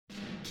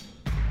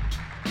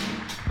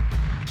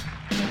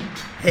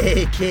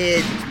Hey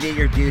kids, it's me,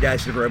 your dude, I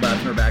Should Robots,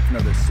 and we're back for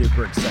another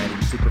super exciting,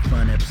 super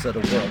fun episode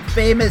of World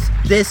Famous.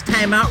 This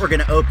time out, we're going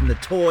to open the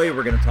toy,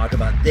 we're going to talk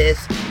about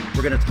this,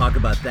 we're going to talk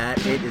about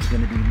that. It is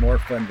going to be more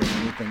fun than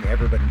anything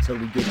ever, but until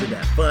we get to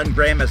that fun,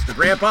 Grandmaster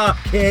Grandpa,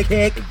 kick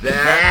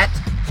that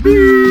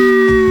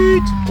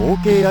beat!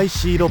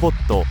 OKIC ロボ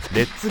ット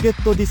Let's get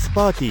this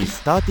party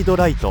started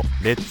right.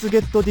 Let's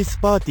get this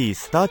party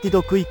started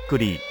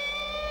quickly.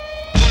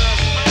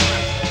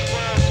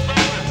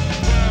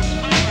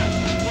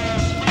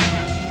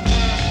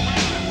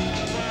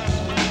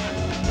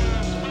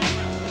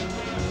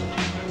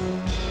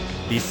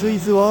 This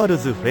is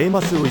world's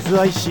famous with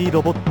IC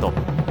ロボット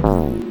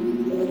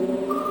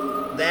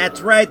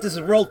That's right, this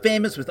is World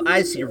Famous with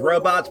IC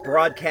Robots,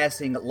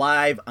 broadcasting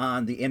live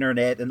on the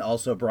internet and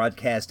also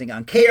broadcasting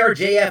on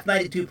KRJF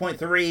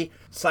 92.3,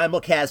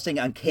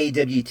 simulcasting on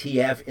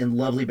KWTF in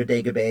lovely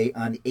Bodega Bay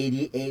on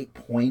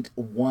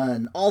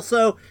 88.1.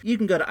 Also, you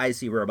can go to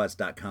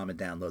icrobots.com and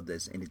download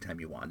this anytime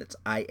you want. It's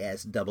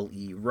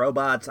ISEE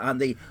Robots on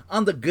the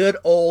good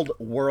old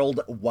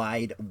World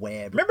Wide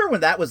Web. Remember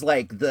when that was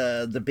like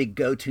the big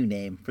go-to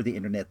name for the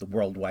internet, the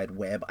World Wide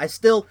Web? I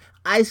still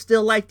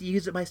like to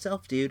use it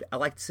myself, dude. I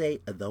like to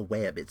say the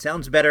web. It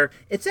sounds better.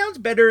 It sounds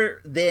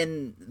better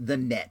than the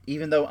net,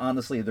 even though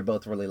honestly they're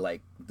both really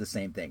like the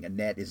same thing. A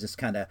net is just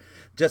kind of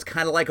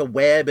like a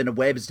web, and a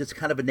web is just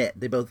kind of a net.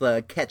 They both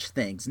catch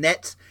things.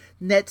 Nets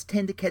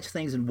tend to catch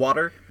things in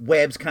water.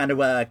 Webs kind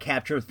of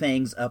capture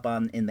things up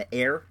in the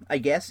air, I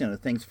guess. You know,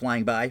 things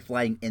flying by,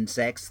 flying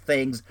insects,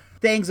 things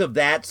of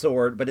that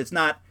sort. But it's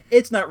not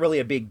really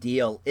a big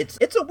deal. It's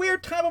a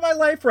weird time of my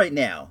life right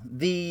now.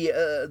 The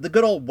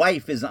good old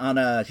wife is on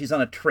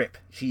a trip.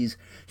 She's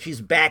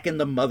back in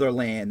the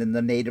motherland, in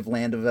the native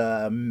land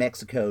of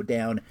Mexico,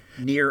 down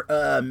near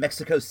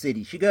Mexico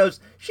City. She goes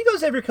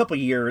every couple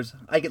years.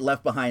 I get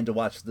left behind to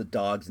watch the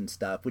dogs and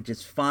stuff, which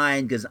is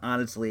fine because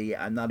honestly,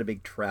 I'm not a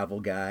big travel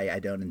guy. I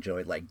don't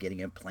enjoy like getting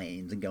in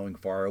planes and going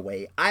far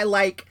away. I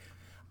like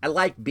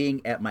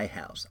being at my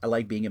house. I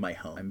like being in my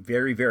home. I'm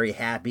very, very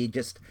happy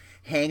just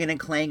hanging and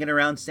clanging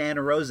around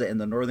Santa Rosa in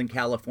the Northern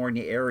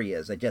California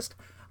areas.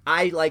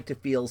 I like to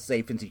feel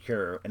safe and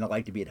secure, and I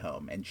like to be at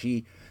home. And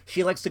she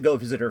likes to go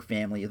visit her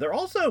family. They're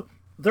also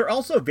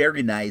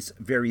very nice,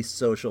 very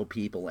social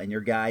people, and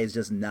your guy is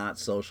just not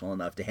social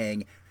enough to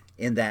hang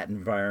in that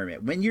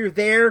environment. When you're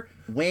there,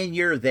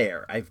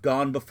 I've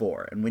gone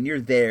before, and when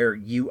you're there,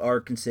 you are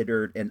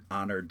considered an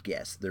honored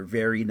guest. They're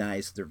very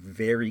nice, they're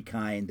very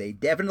kind, they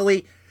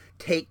definitely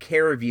take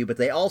care of you, but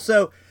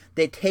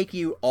they take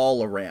you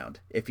all around,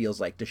 it feels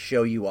like, to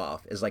show you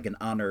off as like an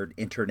honored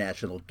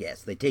international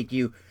guest. They take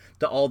you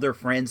to all their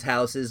friends'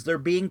 houses. They're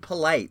being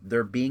polite,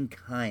 they're being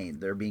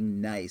kind, they're being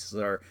nice,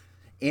 they're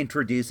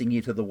introducing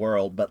you to the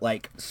world, but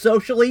like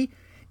socially,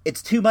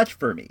 it's too much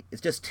for me.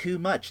 It's just too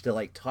much to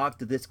like talk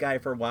to this guy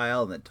for a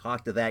while and then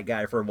talk to that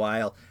guy for a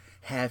while,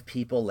 have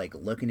people like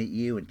looking at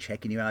you and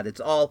checking you out. It's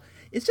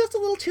just a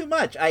little too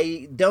much.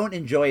 I don't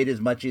enjoy it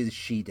as much as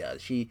she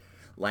does. She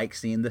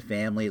likes seeing the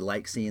family,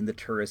 likes seeing the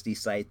touristy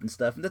sites and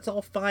stuff, and that's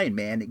all fine,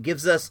 man. It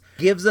gives us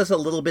a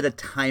little bit of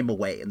time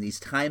away, and these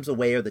times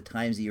away are the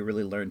times that you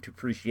really learn to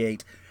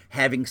appreciate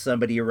having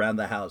somebody around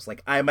the house.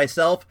 Like I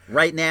myself,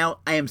 right now,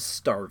 I am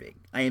starving.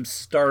 I am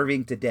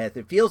starving to death.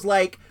 It feels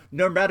like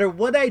no matter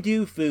what I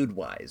do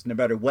food-wise, no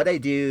matter what I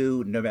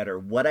do, no matter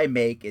what I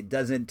make, it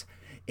doesn't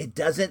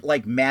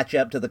like match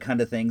up to the kind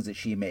of things that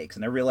she makes.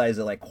 And I realize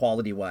that like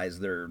quality-wise,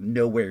 they're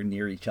nowhere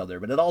near each other.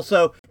 But it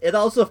also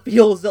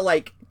feels that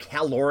like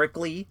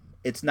calorically,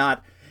 it's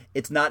not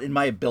in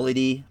my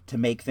ability to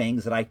make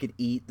things that I could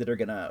eat that are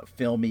gonna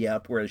fill me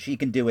up, whereas she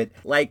can do it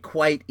like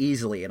quite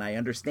easily. And I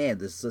understand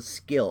this is a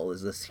skill.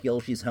 This is a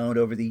skill she's honed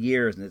over the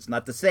years, and it's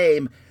not the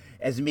same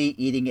as me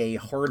eating a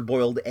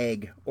hard-boiled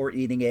egg or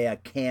eating a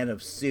can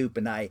of soup.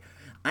 And I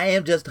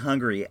am just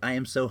hungry. I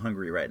am so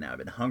hungry right now. I've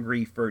been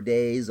hungry for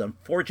days.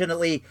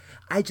 Unfortunately,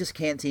 I just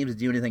can't seem to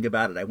do anything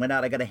about it. I went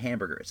out, I got a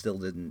hamburger. It still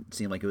didn't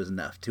seem like it was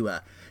enough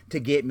to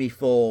get me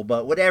full.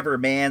 But whatever,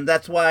 man.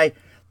 That's why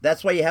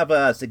you have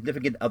a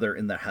significant other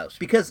in the house.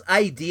 Because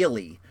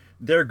ideally,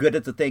 they're good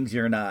at the things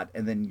you're not,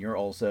 and then you're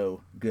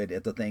also good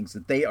at the things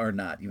that they are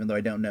not, even though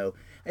I don't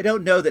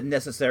know that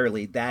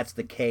necessarily that's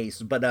the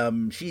case, but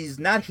she's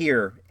not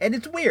here, and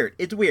it's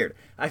weird.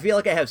 I feel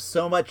like I have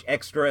so much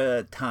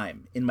extra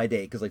time in my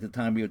day, because like the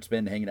time we would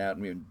spend hanging out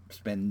and we would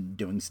spend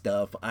doing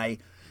stuff, I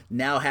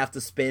now have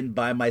to spend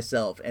by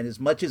myself. And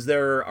as much as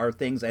there are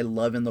things I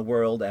love in the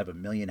world, I have a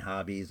million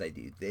hobbies, I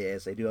do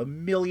this, I do a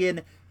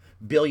million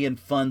billion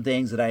fun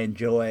things that I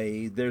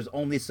enjoy. There's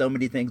only so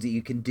many things that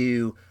you can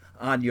do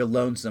on your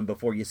lonesome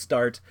before you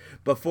start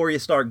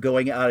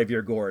going out of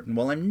your gourd. And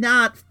while I'm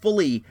not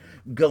fully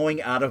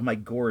going out of my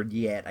gourd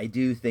yet, I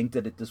do think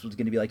that if this was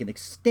going to be like an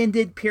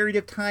extended period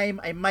of time,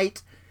 I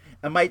might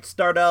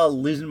start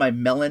losing my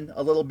melon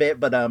a little bit,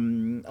 but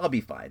I'll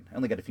be fine. I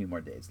only got a few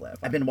more days left.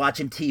 I've been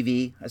watching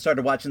TV. I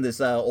started watching this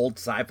old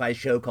sci-fi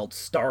show called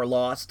Star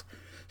Lost.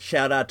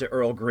 Shout out to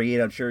Earl Green.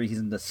 I'm sure he's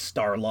in the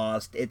Star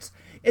Lost.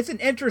 it's an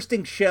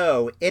interesting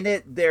show. In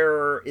it,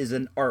 there is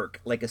an arc,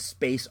 like a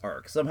space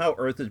arc. Somehow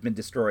Earth has been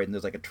destroyed, and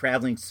there's like a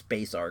traveling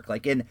space arc,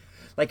 like in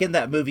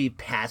that movie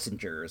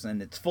Passengers,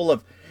 and it's full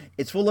of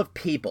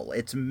people.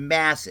 It's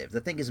massive.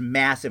 The thing is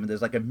massive, and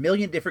there's like a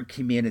million different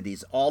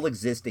communities all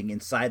existing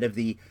inside of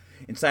the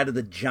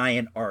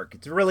giant arc.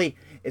 It's really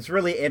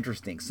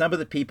interesting. Some of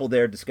the people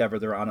there discover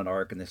they're on an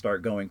arc, and they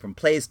start going from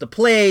place to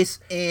place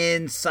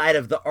inside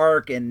of the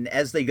arc, and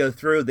as they go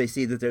through, they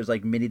see that there's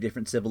like many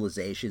different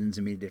civilizations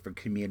and many different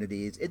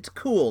communities. It's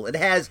cool. It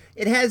has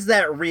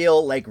that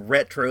real like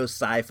retro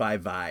sci-fi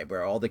vibe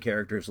where all the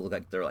characters look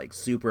like they're like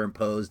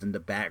superimposed into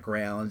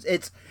backgrounds.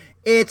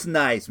 It's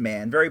nice,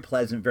 man. Very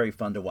pleasant, very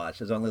fun to watch.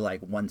 There's only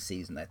like one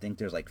season. I think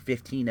there's like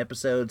 15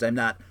 episodes. I'm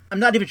not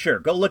even sure.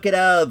 Go look at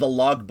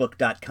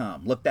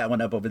thelogbook.com. Look that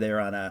one up over there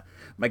on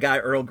my guy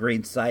Earl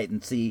Green's site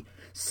and see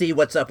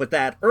what's up with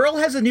that. Earl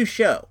has a new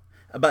show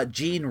about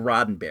Gene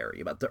Roddenberry,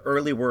 about the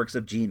early works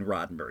of Gene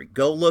Roddenberry.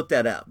 Go look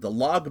that up.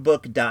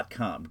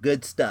 Thelogbook.com.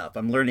 Good stuff.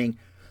 I'm learning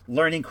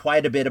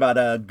quite a bit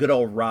about good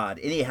old Rod.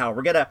 Anyhow,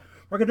 we're gonna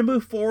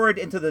move forward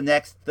into the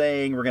next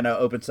thing. We're gonna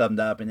open something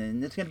up,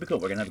 and it's gonna be cool.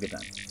 We're gonna have a good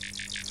time.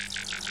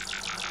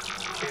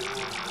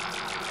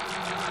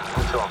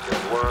 I'm talking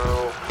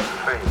world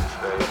famous,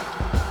 baby.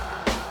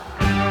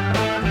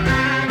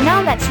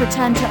 Now let's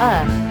return to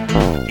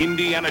Earth.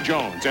 Indiana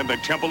Jones and the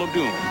Temple of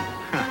Doom.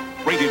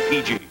 Rated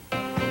PG.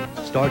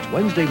 Starts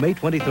Wednesday, May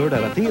 23rd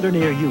at a theater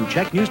near you.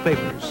 Check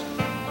newspapers.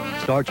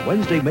 Starts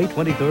Wednesday, May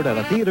 23rd at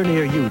a theater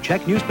near you.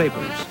 Check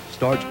newspapers.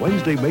 Starts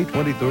Wednesday, May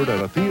 23rd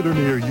at a theater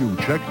near you.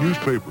 Check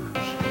newspapers.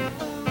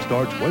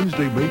 Starts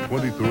Wednesday, May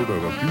 23rd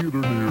at a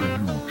theater near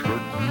you. Check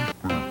newspapers.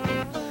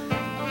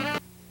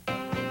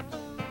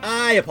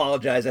 I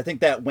apologize. I think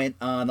that went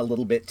on a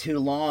little bit too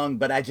long,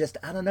 but I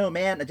don't know,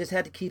 man. I just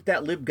had to keep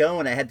that loop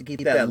going. I had to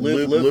keep that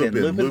looping the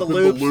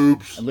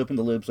loops. And looping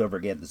the loops over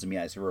again. This is me,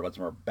 Icy Robots,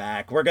 and we're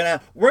back. We're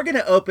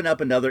gonna open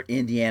up another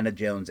Indiana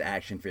Jones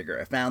action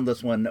figure. I found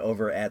this one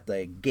over at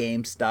the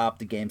GameStop.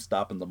 The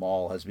GameStop in the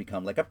mall has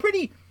become like a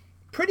pretty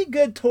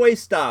good toy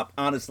stop,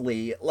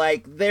 honestly.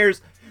 Like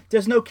there's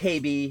no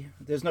KB,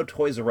 there's no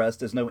Toys R Us,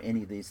 there's no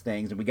any of these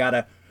things, and we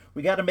gotta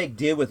make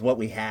do with what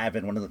we have,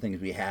 and one of the things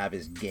we have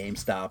is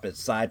GameStop.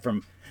 Aside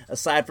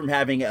from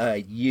having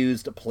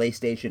used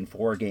PlayStation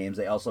 4 games,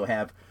 they also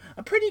have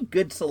a pretty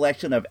good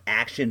selection of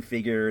action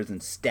figures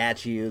and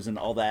statues and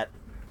all that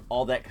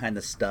kind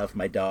of stuff.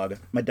 My dog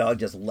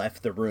just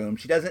left the room.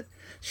 She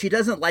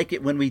doesn't like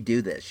it when we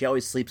do this. She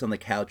always sleeps on the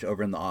couch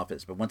over in the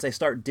office, but once I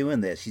start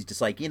doing this, she's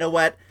just like, you know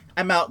what?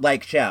 I'm out,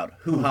 like shout,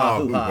 hoo-ha,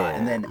 hoo-ha,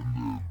 and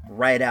then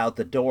right out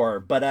the door.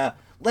 But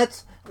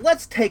let's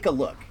take a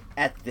look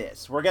at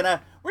this. We're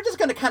just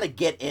gonna kind of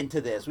get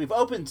into this. We've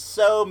opened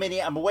so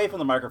many. I'm away from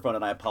the microphone,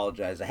 and I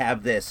apologize. I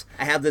have this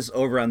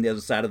over on the other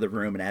side of the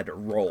room, and I had to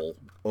roll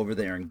over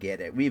there and get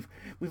it. We've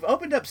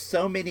opened up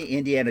so many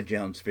Indiana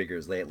Jones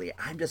figures lately.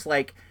 I'm just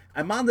like,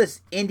 I'm on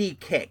this indie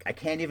kick. I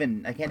can't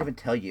even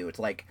tell you. It's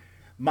like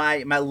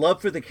my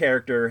love for the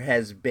character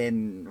has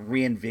been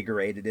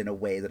reinvigorated in a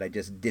way that I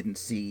just didn't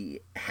see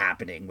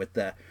happening with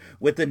the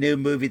new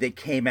movie that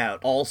came out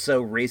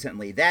also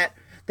recently. That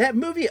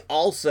movie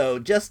also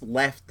just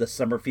left the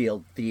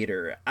Summerfield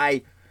Theater.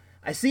 I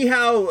see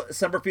how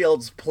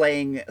Summerfield's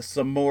playing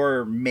some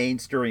more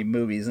mainstream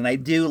movies, and I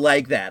do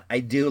like that.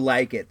 I do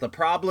like it. The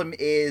problem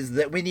is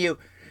that when you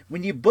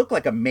book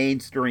like a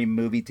mainstream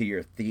movie to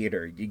your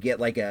theater, you get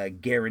like a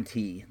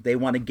guarantee. They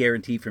want a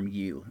guarantee from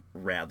you,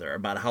 rather,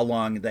 about how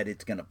long that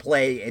it's going to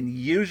play, and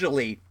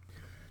usually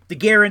the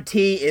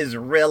guarantee is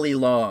really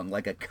long,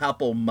 like a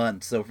couple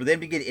months. So for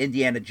them to get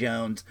Indiana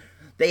Jones,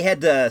 they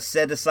had to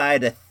set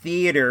aside a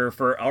theater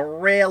for a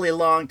really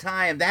long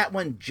time. That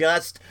one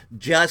just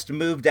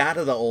moved out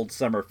of the old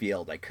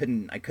Summerfield. I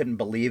couldn't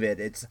believe it.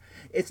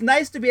 It's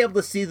nice to be able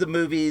to see the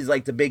movies,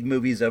 like the big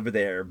movies over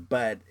there,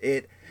 but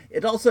it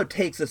also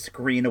takes a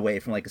screen away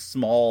from like a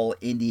small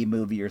indie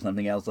movie or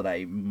something else that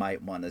I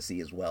might want to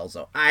see as well.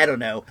 So I don't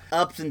know.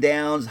 Ups and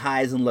downs,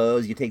 highs and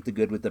lows. You take the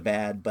good with the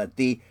bad, but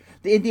the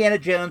Indiana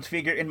Jones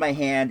figure in my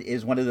hand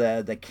is one of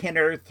the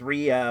Kenner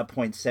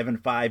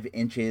 3.75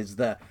 inches,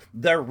 the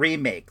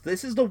remake.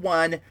 This is the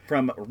one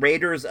from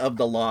Raiders of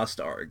the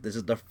Lost Ark. This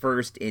is the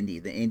first Indy,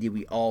 the Indy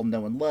we all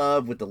know and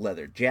love, with the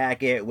leather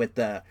jacket, with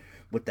the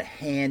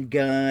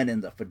handgun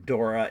and the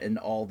fedora and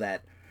all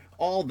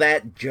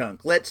that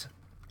junk. Let's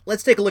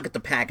take a look at the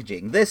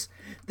packaging. This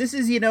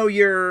is,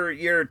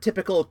 your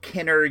typical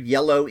Kenner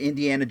yellow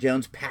Indiana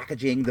Jones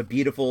packaging, the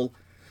beautiful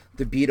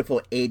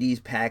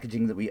 80s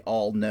packaging that we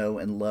all know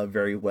and love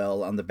very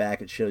well. On the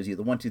back, it shows you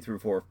the 1, 2, 3,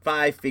 4,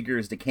 5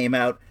 figures that came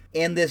out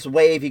in this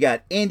wave. You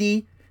got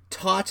Indy,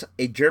 Tot,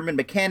 a German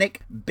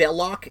mechanic,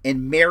 Belloc,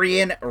 and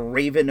Marion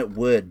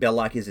Ravenwood.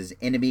 Belloc is his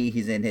enemy.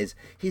 He's in his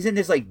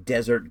like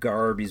desert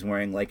garb. He's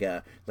wearing like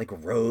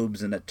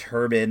robes and a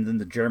turban. Then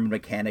the German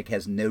mechanic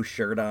has no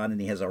shirt on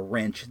and he has a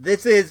wrench.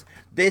 This is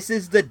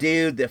the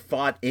dude that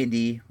fought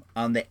Indy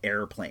on the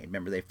airplane.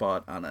 Remember, they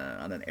fought on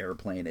an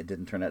airplane. It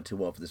didn't turn out too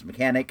well for this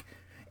mechanic.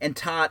 And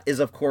Tot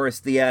is, of course,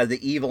 the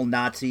evil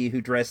Nazi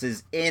who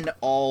dresses in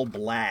all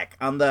black.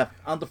 On the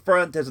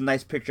front, there's a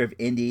nice picture of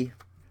Indy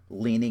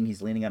leaning.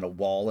 He's leaning on a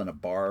wall in a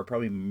bar,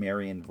 probably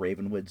Marion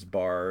Ravenwood's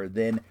bar.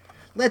 Then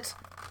let's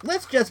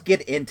just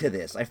get into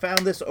this. I found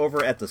this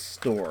over at the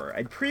store.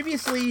 I'd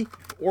previously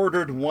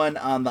ordered one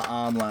on the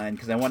online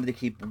because I wanted to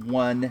keep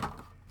one,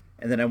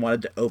 and then I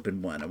wanted to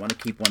open one. I want to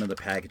keep one in the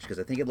package because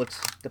I think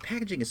the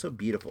packaging is so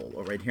beautiful.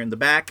 Oh, right here in the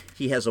back,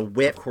 he has a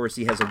whip. Of course,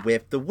 he has a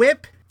whip. The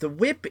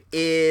whip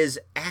is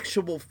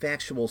actual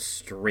factual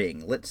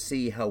string. Let's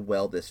see how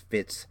well this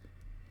fits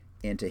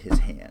into his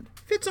hand.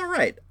 Fits all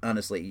right,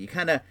 honestly. You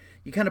kind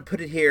of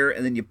put it here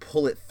and then you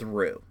pull it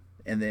through,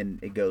 and then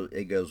it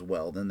goes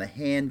well. Then the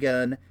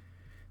handgun,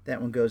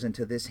 that one goes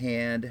into this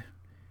hand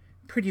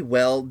pretty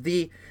well.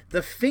 The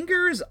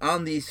fingers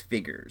on these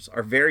figures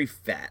are very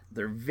fat.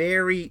 They're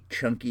very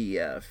chunky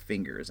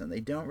fingers, and they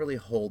don't really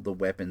hold the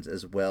weapons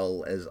as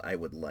well as I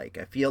would like.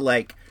 I feel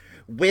like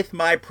with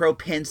my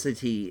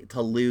propensity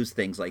to lose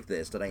things like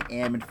this, that I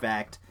am in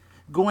fact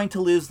going to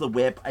lose the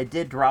whip. I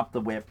did drop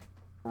the whip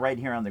right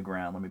here on the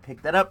ground. Let me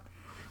pick that up.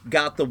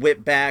 Got the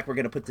whip back. We're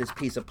going to put this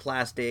piece of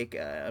plastic,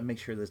 make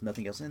sure there's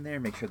nothing else in there,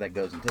 make sure that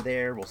goes into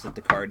there. We'll set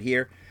the card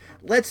here.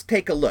 Let's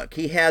take a look.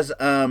 He has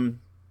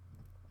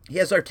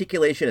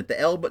articulation at the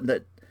elbow.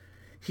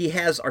 He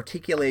has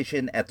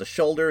articulation at the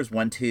shoulders,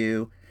 1,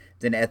 2,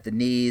 then at the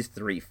knees,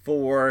 3,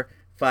 4,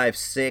 5,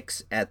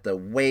 6, at the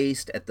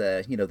waist, at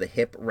the the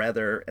hip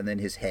rather, and then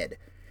his head.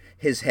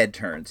 His head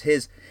turns.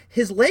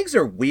 His legs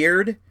are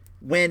weird.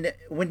 When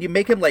you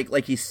make him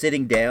like he's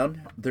sitting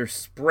down, they're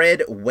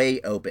spread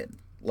way open.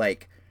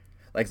 Like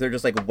they're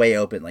just like way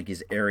open, like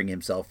he's airing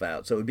himself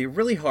out. So it would be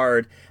really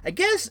hard. I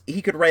guess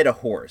he could ride a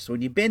horse.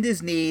 When you bend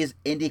his knees,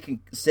 Indy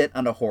can sit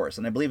on a horse,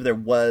 and I believe there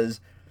was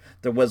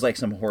like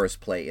some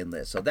horseplay in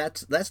this. So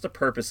that's the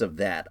purpose of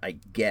that, I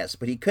guess.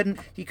 But he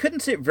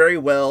couldn't sit very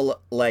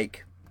well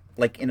like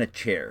in a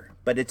chair.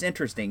 But it's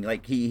interesting.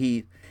 Like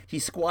he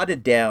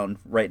squatted down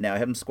right now. I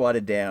have him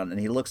squatted down, and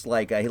he looks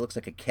like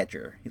a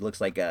catcher. He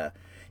looks like a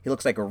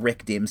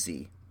Rick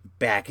Dempsey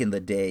back in the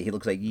day. He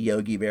looks like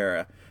Yogi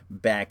Berra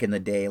back in the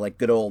day, like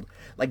good old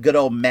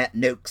Matt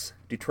Noakes,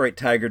 Detroit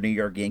Tiger, New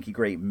York Yankee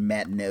great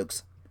Matt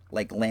Noakes,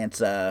 like Lance,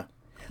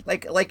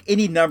 like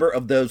any number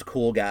of those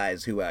cool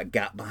guys who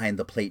got behind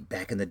the plate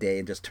back in the day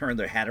and just turned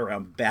their hat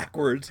around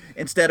backwards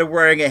instead of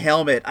wearing a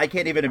helmet. I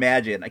can't even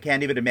imagine.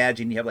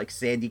 You have like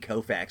Sandy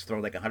Koufax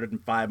throwing like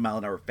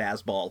 105-mile-an-hour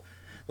fastball,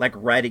 like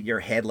right at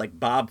your head, like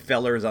Bob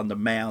Feller's on the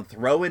mound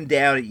throwing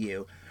down at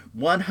you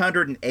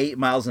 108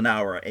 miles an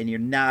hour, and you're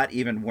not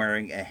even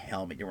wearing a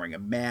helmet. You're wearing a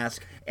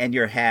mask and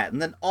your hat.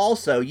 And then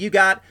also you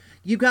got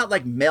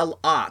like Mel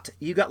Ott.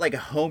 You got like a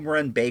home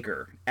run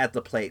Baker at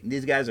the plate. And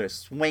these guys are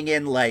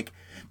swinging like,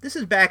 this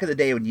is back in the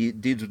day when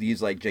dudes would use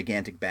like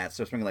gigantic bats.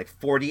 They're swinging like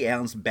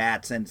 40-ounce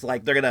bats, and it's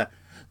like they're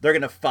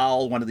gonna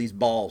foul one of these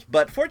balls.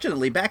 But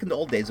fortunately, back in the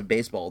old days of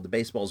baseball, the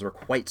baseballs were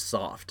quite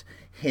soft.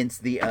 Hence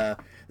the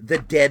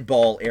dead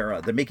ball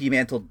era, the Mickey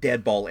Mantle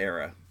dead ball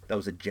era. That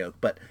was a joke,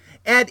 but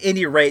at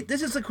any rate,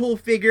 this is a cool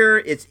figure.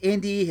 It's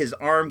Indy. His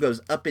arm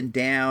goes up and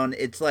down.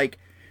 It's like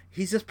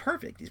he's just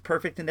perfect. He's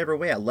perfect in every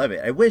way. I love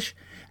it. I wish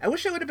I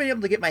would have been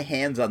able to get my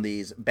hands on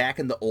these back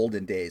in the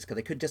olden days, because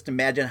I could just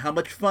imagine how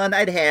much fun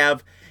I'd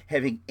have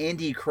having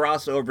Indy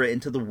cross over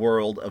into the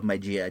world of my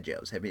G.I.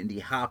 Joes. Having Indy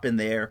hop in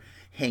there,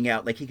 hang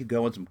out. Like he could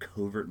go on some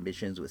covert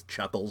missions with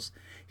Chuckles.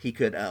 He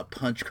could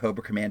punch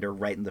Cobra Commander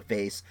right in the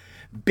face.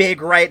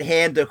 Big right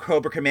hand to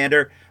Cobra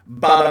Commander.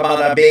 Bada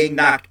bada bing,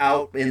 knocked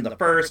out in the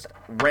first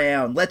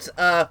round. Let's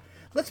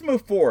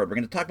move forward. We're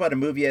going to talk about a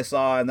movie I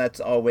saw, and that's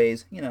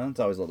always, it's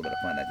always a little bit of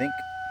fun, I think.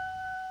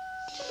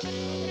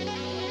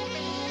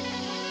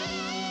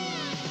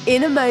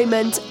 In a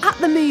moment, at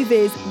the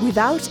movies,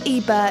 without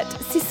Ebert,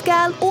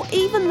 Siskel, or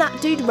even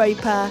that dude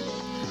Roper.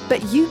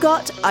 But you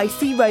got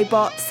Icy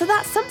Robot, so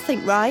that's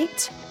something,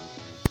 right?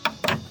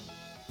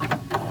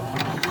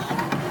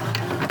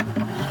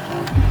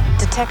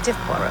 Detective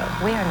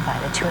Poirot, we are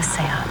invited to a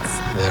seance.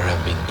 There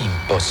have been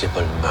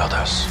impossible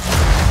murders.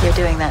 You're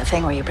doing that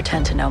thing where you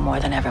pretend to know more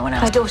than everyone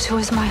else. My daughter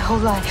was my whole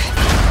life.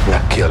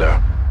 That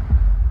killer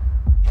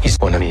is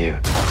one of you.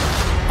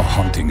 A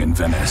Haunting in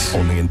Venice,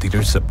 only in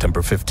theaters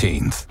September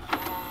 15th.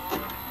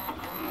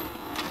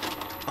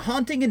 A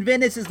Haunting in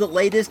Venice is the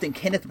latest in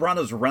Kenneth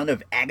Branagh's run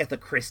of Agatha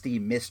Christie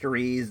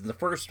mysteries. The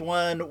first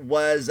one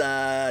was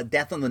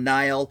Death on the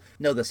Nile.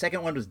 No, the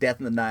second one was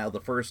Death on the Nile.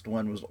 The first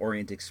one was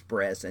Orient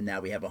Express, and now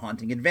we have A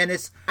Haunting in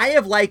Venice. I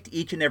have liked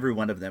each and every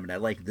one of them, and I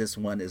like this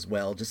one as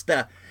well. Just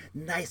a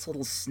nice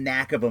little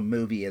snack of a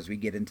movie as we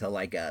get into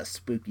like a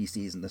spooky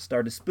season. The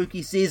start of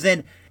spooky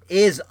season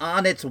is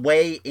on its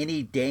way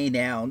any day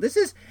now. And this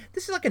is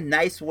like a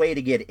nice way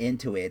to get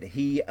into it.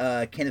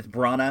 Kenneth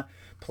Branagh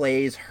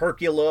plays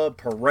Hercule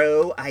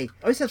Poirot. I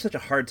always have such a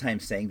hard time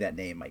saying that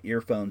name. My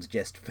earphones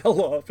just fell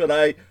off, and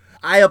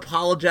I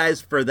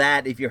apologize for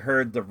that if you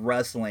heard the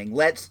rustling.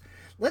 Let's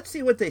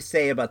see what they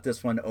say about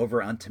this one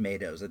over on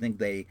Tomatoes. I think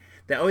they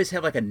always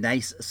have like a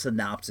nice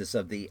synopsis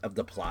of the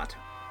plot.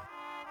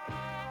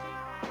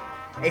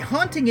 A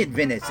Haunting in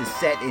Venice is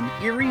set in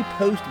eerie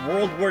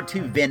post-World War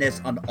II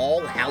Venice on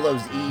All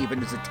Hallows Eve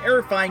and is a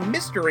terrifying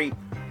mystery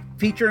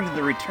featuring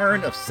the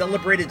return of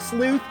celebrated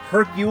sleuth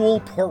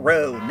Hercule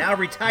Poirot, now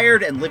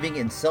retired and living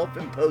in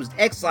self-imposed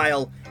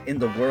exile in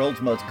the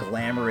world's most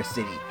glamorous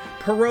city.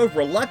 Poirot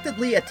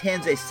reluctantly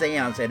attends a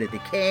seance at a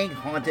decaying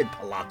haunted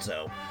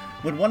palazzo.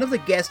 When one of the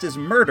guests is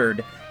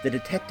murdered, the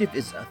detective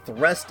is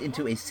thrust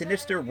into a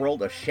sinister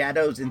world of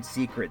shadows and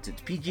secrets.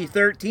 It's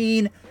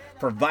PG-13.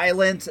 For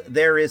violence,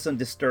 there is some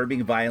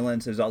disturbing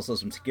violence. There's also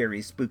some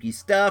scary, spooky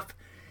stuff.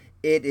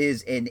 It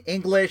is in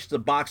English. The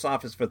box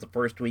office for the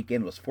first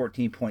weekend was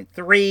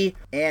 14.3,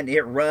 and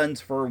it runs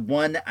for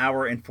 1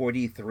 hour and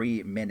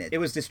 43 minutes. It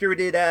was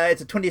distributed,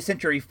 it's a 20th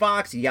Century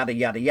Fox, yada,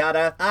 yada,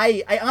 yada.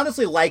 I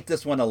honestly like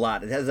this one a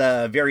lot. It has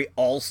a very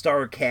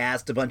all-star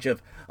cast, a bunch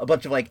of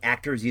like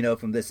actors, you know,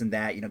 from this and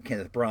that, you know,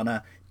 Kenneth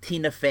Branagh,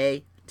 Tina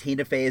Fey.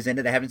 Tina Fey is in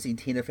it. I haven't seen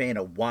Tina Fey in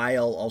a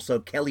while. Also,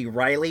 Kelly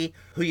Riley,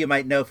 who you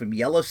might know from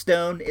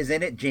Yellowstone, is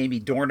in it. Jamie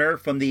Dorner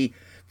from the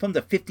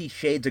 50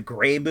 Shades of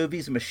Grey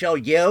movies. Michelle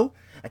Yeoh,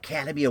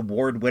 Academy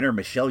Award winner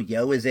Michelle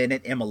Yeoh is in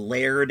it. Emma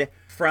Laird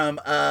from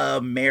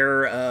the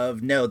mayor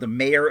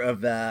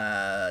of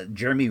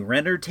Jeremy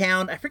Renner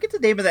Town. I forget the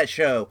name of that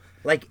show.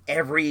 Like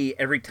every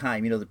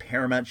time, you know, the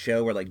Paramount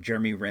show where like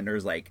Jeremy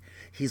Renner's like,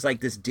 he's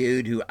like this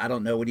dude who I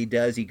don't know what he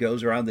does. He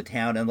goes around the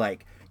town and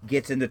like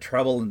gets into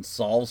trouble and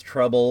solves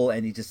trouble,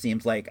 and he just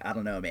seems like, I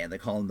don't know, man. They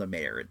call him the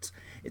mayor.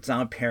 It's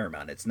on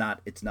Paramount. It's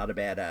not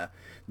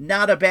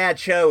a bad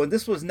show, and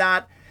this was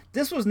not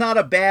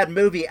a bad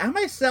movie.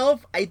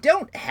 I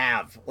don't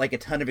have like a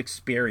ton of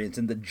experience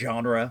in the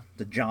genre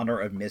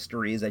of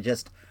mysteries.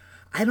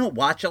 I don't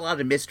watch a lot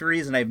of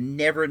mysteries, and I've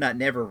never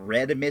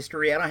read a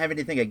mystery. I don't have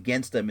anything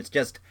against them.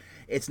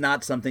 It's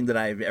not something that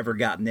I've ever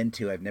gotten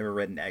into. I've never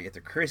read an Agatha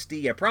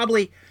Christie. I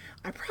probably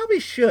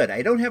should.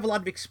 I don't have a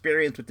lot of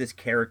experience with this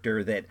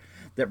character that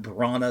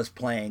Branagh's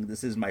playing.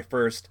 This is my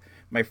first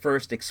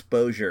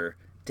exposure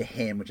to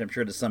him, which I'm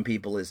sure to some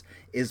people is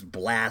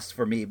blast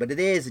for me, but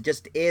it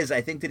just is.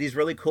 I think that he's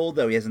really cool,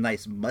 though. He has a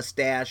nice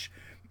mustache.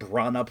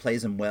 Branagh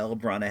plays him well.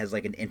 Branagh has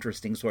like an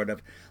interesting sort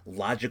of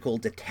logical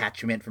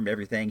detachment from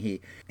everything.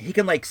 He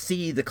can like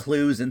see the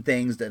clues and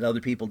things that other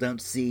people don't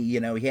see.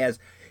 You know, he has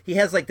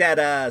like that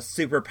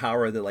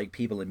superpower that like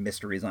people in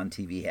mysteries on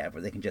TV have,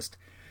 where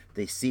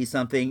they see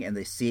something and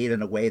they see it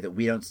in a way that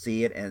we don't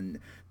see it, and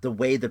the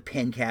way the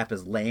pen cap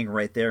is laying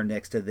right there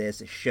next to this,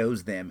 it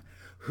shows them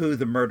who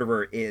the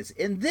murderer is.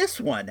 In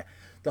this one,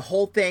 the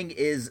whole thing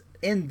is,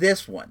 in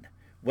this one,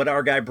 what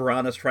our guy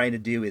Branagh's trying to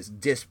do is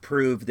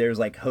disprove there's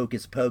like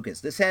hocus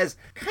pocus. This has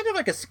kind of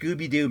like a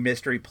Scooby-Doo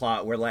mystery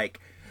plot where like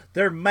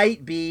there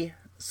might be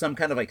some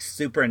kind of like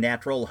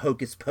supernatural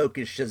hocus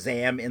pocus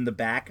Shazam in the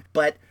back,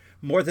 but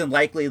more than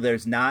likely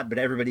there's not, but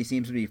everybody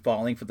seems to be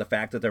falling for the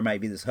fact that there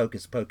might be this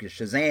hocus pocus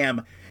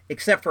Shazam,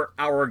 except for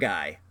our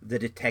guy, the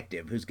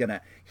detective,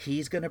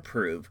 he's gonna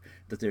prove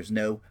that there's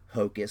no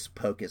hocus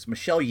pocus.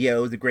 Michelle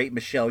Yeoh, the great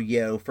Michelle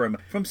Yeoh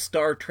from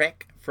Star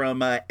Trek,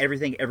 from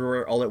Everything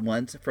Everywhere All at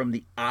Once, from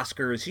the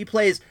Oscars.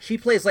 She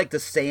plays like the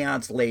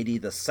seance lady,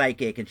 the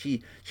psychic, and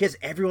she has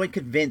everyone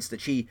convinced that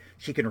she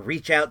can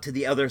reach out to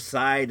the other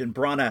side, and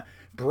Branagh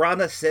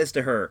says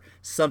to her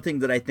something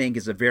that I think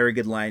is a very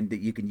good line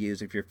that you can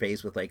use if you're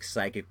faced with like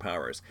psychic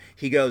powers.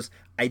 He goes,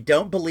 "I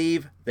don't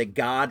believe that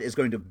God is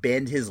going to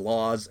bend his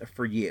laws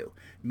for you."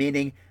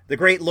 Meaning the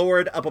great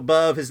Lord up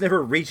above has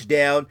never reached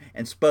down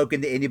and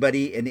spoken to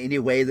anybody in any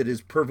way that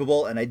is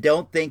provable, and I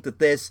don't think that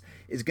this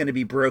is going to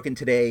be broken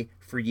today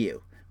for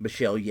you,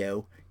 Michelle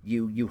Yeoh,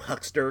 you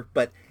huckster.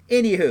 But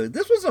anywho,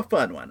 this was a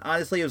fun one.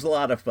 Honestly, it was a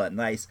lot of fun.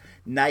 Nice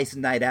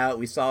night out.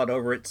 We saw it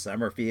over at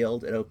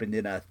Summerfield. It opened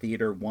in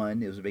Theater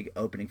 1. It was a big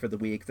opening for the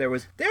week. There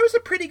was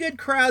a pretty good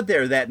crowd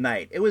there that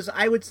night. It was,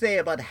 I would say,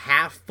 about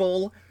half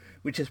full,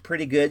 which is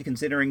pretty good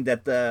considering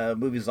that the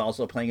movie is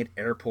also playing at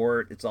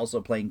Airport. It's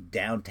also playing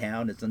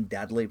downtown. It's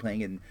undoubtedly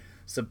playing in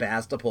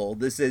Sebastopol.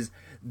 This is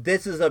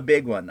a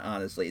big one,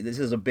 honestly. This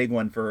is a big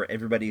one for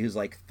everybody who's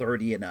like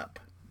 30 and up,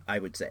 I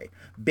would say.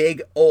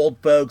 Big old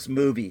folks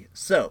movie.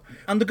 So,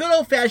 on the good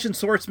old-fashioned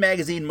Source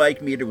Magazine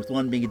mic meter, with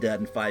 1 being a dud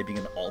and 5 being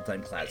an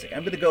all-time classic,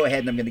 I'm going to go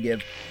ahead and I'm going to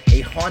give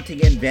A Haunting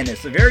in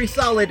Venice a very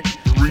solid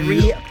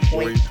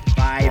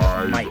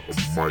 3.5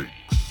 mics.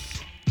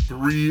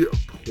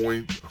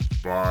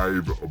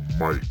 3.5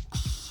 mics.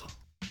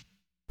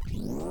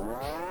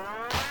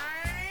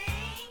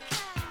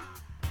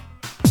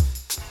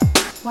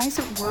 Why is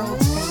it world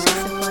famous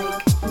and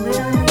like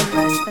literally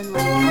less than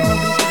like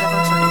nobody's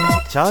ever heard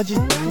of it? Charge it.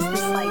 Is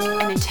this like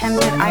an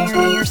attempt at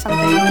irony or something?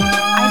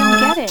 I don't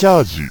get it.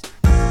 Charge it.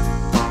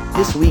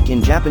 This week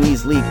in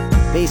Japanese League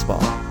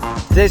Baseball.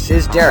 This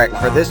is Derek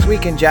for This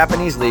Week in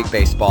Japanese League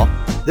Baseball.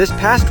 This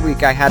past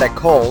week I had a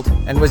cold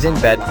and was in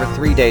bed for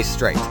 3 days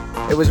straight.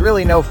 It was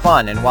really no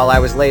fun, and while I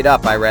was laid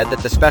up I read that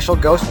the special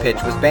ghost pitch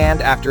was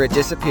banned after it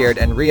disappeared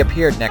and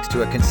reappeared next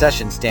to a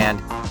concession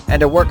stand,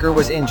 and a worker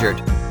was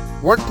injured.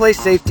 Workplace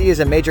safety is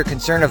a major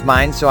concern of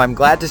mine, so I'm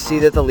glad to see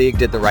that the league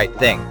did the right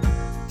thing.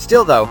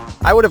 Still though,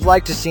 I would have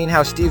liked to seen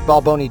how Steve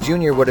Balboni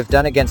Jr. would have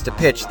done against a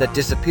pitch that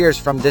disappears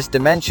from this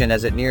dimension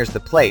as it nears the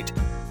plate.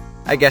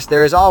 I guess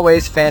there is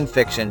always fan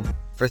fiction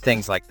for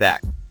things like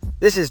that.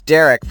 This is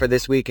Derek for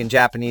This Week in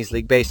Japanese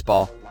League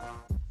Baseball.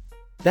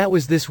 That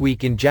was This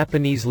Week in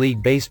Japanese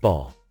League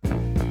Baseball.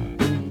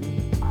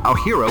 Our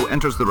hero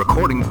enters the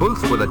recording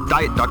booth with a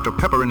Diet Dr.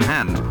 Pepper in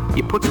hand.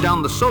 He puts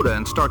down the soda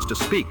and starts to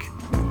speak.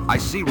 I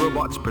See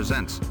Robots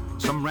presents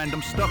some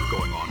random stuff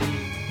going on.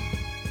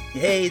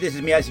 Hey, this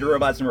is me, I See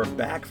Robots, and we're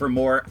back for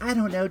more, I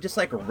don't know, just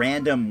like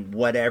random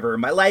whatever.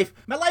 My life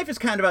is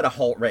kind of at a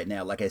halt right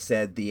now. Like I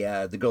said,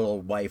 the good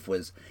old wife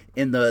was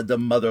in the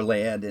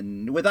motherland,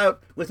 and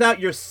without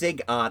your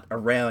sig-aunt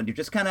around, you're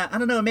just kind of, I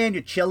don't know, man,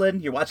 you're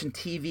chilling, you're watching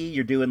TV,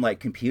 you're doing like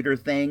computer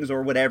things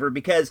or whatever,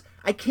 because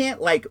I can't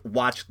like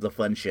watch the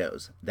fun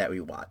shows that we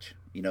watch.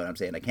 You know what I'm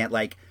saying? I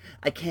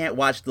can't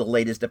watch the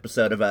latest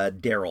episode of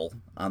Daryl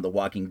on The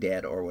Walking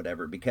Dead or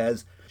whatever,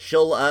 because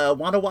she'll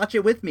want to watch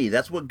it with me.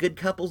 That's what good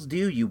couples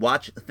do. You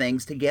watch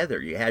things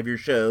together. You have your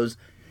shows,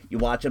 you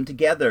watch them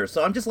together.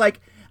 So I'm just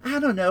like,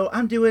 I don't know.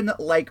 I'm doing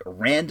like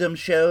random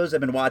shows.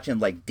 I've been watching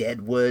like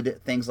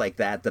Deadwood, things like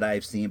that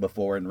I've seen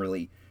before and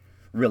really,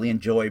 really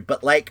enjoyed.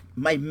 But like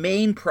my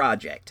main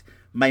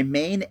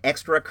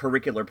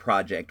extracurricular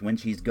project when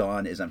she's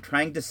gone is I'm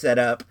trying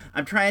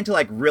to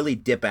like really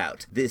dip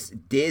out this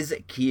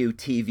DizQ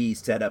TV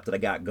setup that I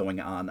got going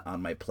on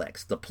my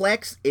Plex. The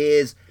Plex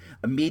is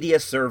a media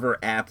server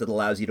app that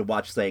allows you to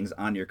watch things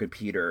on your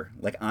computer,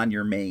 like on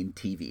your main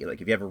TV.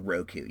 Like if you have a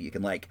Roku, you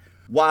can like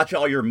watch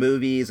all your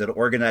movies. It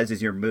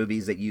organizes your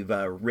movies that you've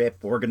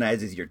ripped,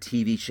 organizes your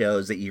TV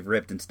shows that you've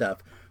ripped and stuff.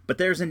 But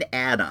there's an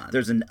add-on.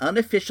 There's an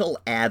unofficial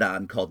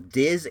add-on called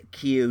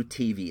DizQ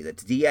TV.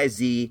 That's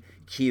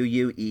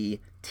DizQue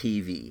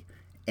TV.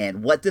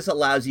 And what this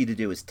allows you to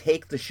do is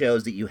take the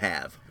shows that you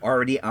have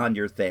already on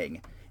your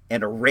thing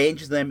and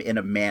arrange them in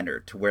a manner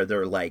to where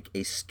they're like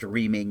a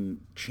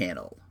streaming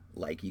channel.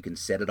 Like you can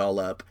set it all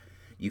up,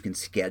 you can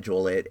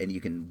schedule it, and you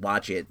can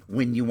watch it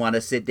when you want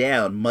to sit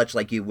down, much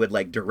like you would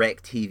like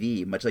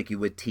DirecTV, much like you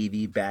would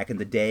TV back in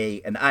the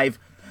day. And I've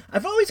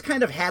always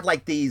kind of had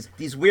like these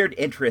weird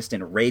interest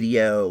in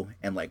radio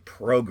and like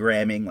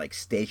programming, like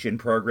station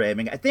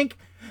programming. I think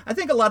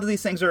a lot of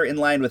these things are in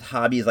line with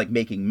hobbies like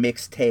making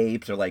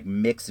mixtapes or like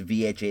mixed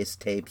VHS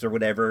tapes or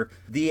whatever.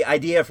 The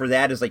idea for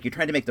that is like you're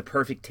trying to make the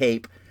perfect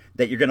tape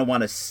that you're going to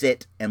want to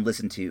sit and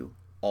listen to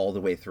all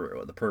the way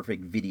through. The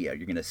perfect video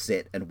you're going to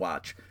sit and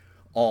watch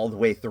all the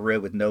way through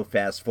with no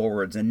fast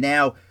forwards. And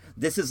now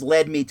this has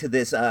led me to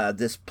this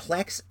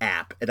Plex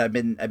app, and I've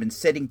been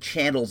setting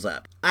channels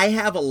up. I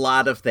have a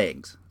lot of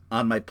things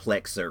on my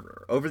Plex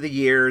server. Over the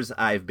years,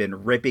 I've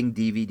been ripping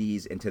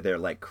DVDs into there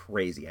like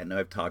crazy. I know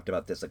I've talked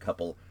about this a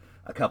couple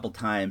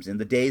times. In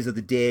the days of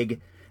the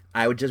dig,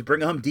 I would just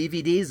bring home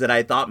DVDs that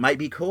I thought might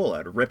be cool.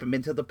 I'd rip them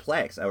into the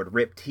Plex. I would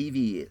rip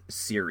TV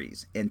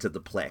series into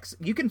the Plex.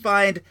 You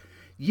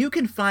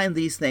can find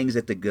these things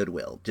at the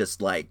Goodwill,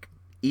 just like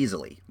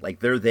easily.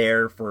 Like they're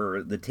there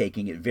for the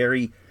taking at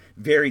very,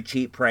 very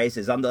cheap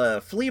prices. On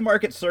the flea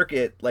market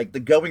circuit, like the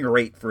going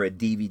rate for a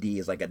DVD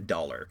is like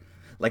 $1.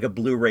 Like a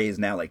Blu-ray is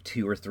now like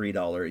 $2 or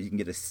 $3. You can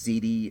get a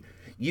CD.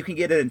 You can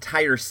get an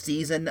entire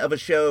season of a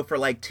show for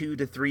like $2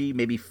 to $3,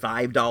 maybe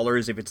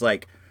 $5 if it's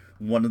like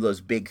one of those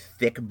big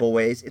thick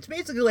boys. It's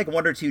basically like $1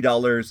 or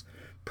 $2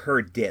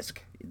 per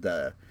disc,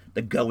 the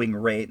going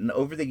rate. And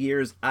over the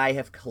years, I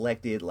have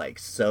collected like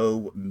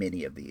so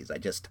many of these.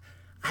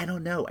 I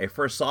don't know. I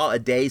foresaw a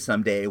day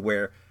someday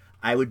where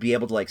I would be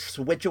able to like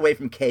switch away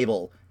from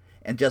cable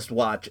and just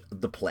watch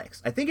the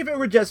Plex. I think if it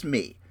were just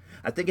me,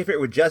 I think if it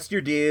were just your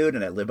dude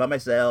and I lived by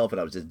myself and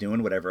I was just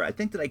doing whatever, I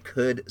think that I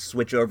could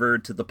switch over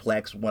to the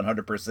Plex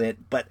 100%.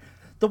 But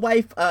the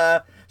wife,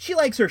 she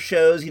likes her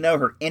shows,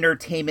 her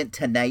Entertainment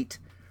Tonight,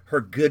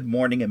 her Good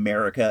Morning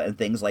America and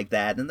things like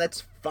that. And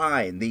that's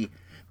fine. The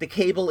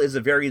cable is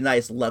a very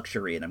nice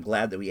luxury, and I'm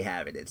glad that we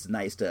have it. It's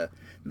nice to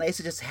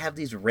just have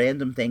these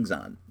random things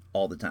on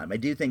all the time. I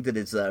do think that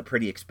it's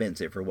pretty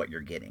expensive for what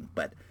you're getting,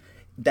 but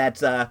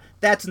that's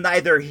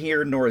neither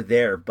here nor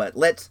there. But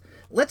let's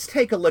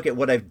take a look at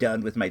what I've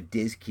done with my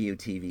DizQ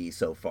TV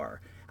so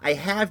far. I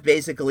have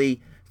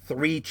basically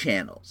 3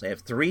 channels. I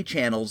have 3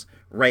 channels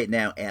right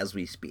now as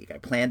we speak. I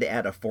plan to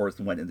add a 4th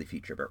one in the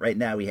future, but right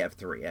now we have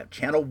 3. I have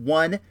channel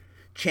 1.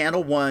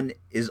 Channel 1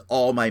 is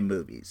all my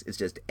movies. It's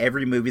just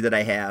every movie that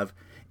I have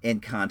in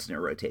constant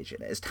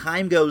rotation. As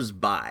time goes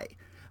by,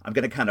 I'm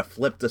going to kind of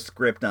flip the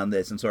script on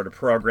this and sort of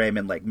program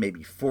in like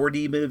maybe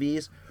 40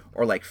 movies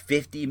or like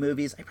 50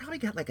 movies. I probably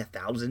got like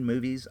 1,000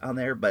 movies on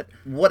there, but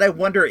what I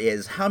wonder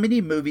is how many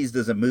movies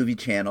does a movie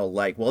channel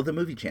the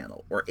Movie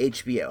Channel or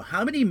HBO,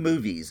 how many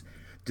movies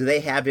do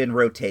they have in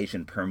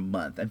rotation per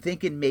month? I'm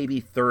thinking maybe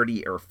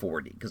 30 or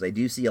 40 because I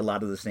do see a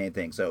lot of the same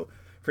thing. So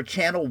for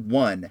channel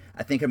 1,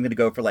 I think I'm going to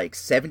go for like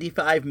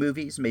 75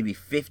 movies, maybe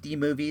 50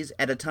 movies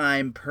at a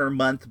time per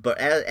month. But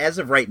as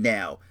of right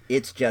now,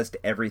 it's just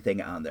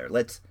everything on there.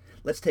 Let's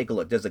take a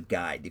look. There's a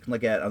guide you can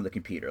look at on the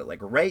computer. Like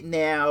right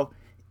now,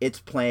 it's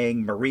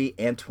playing Marie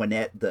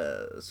Antoinette,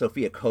 the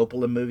Sofia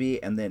Coppola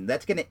movie, and then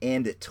that's going to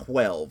end at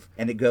 12,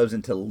 and it goes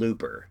into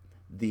Looper,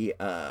 the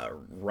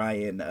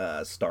Ryan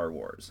Star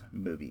Wars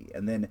movie.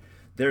 And then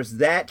there's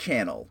that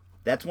channel.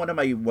 That's one of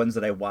my ones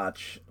that I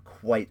watch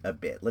quite a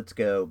bit. Let's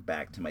go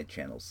back to my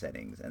channel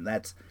settings, and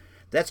that's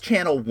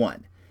channel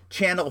 1.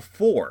 Channel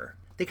 4,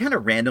 they kind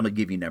of randomly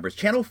give you numbers.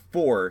 Channel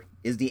 4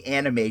 is the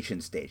animation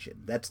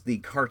station. That's the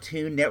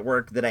Cartoon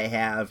Network that I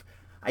have.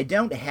 I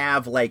don't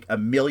have like a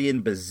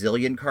million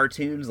bazillion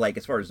cartoons, like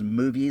as far as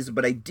movies,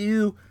 but I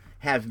do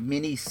have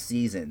many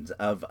seasons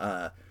of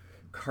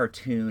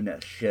cartoon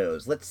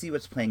shows. Let's see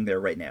what's playing there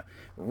right now.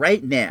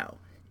 Right now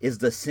is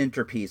the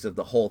centerpiece of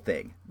the whole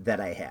thing that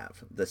I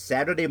have. The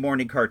Saturday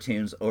morning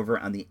cartoons over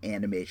on the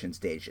animation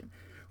station.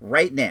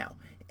 Right now,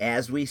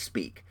 as we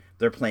speak,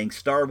 they're playing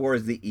Star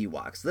Wars: The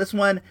Ewoks. This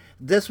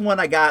one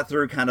I got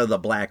through kind of the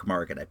black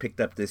market. I picked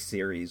up this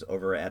series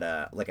over at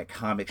a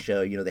comic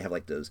show. You know, they have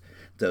like those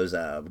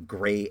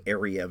gray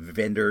area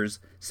vendors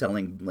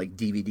selling like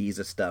DVDs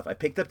of stuff. I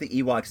picked up the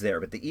Ewoks there,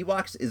 but the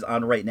Ewoks is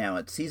on right now.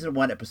 It's season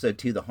 1, episode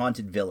 2, The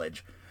Haunted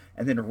Village,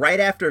 and then right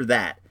after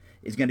that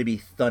is going to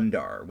be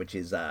Thundar, which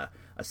is a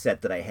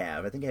set that I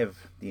have. I think I have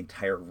the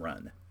entire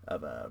run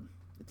of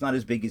it's not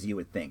as big as you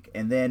would think,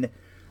 and then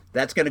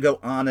that's going to go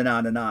on and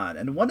on and on.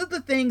 And one of the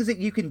things that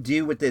you can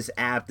do with this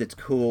app that's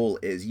cool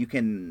is you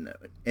can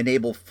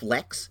enable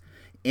flex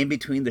in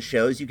between the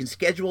shows. You can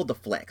schedule the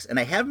flex. And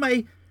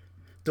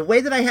the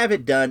way that I have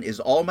it done is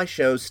all my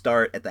shows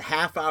start at the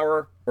half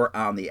hour or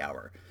on the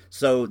hour.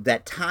 So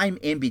that time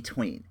in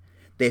between,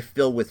 they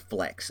fill with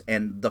flex.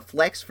 And the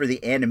flex for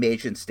the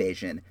animation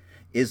station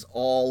is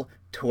all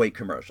toy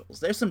commercials.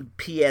 There's some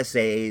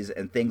PSAs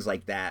and things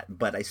like that,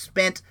 but I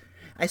spent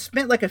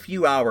like a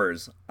few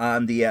hours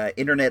on the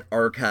Internet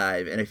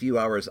Archive and a few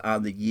hours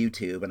on the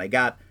YouTube, and I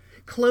got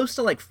close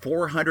to like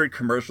 400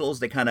 commercials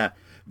that kind of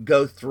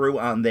go through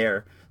on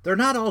there. They're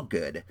not all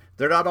good.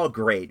 They're not all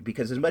great,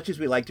 because as much as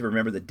we like to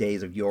remember the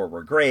days of yore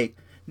were great,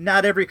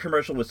 not every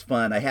commercial was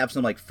fun. I have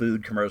some like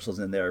food commercials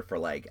in there for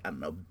like, I don't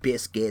know,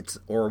 biscuits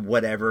or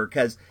whatever,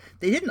 because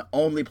they didn't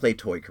only play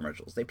toy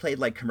commercials. They played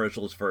like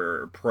commercials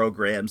for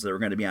programs that were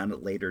going to be on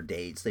at later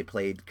dates. They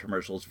played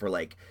commercials for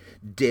like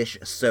dish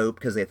soap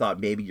because they thought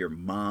maybe your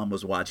mom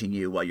was watching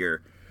you while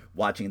you're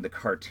watching the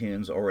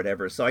cartoons or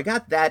whatever. So I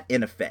got that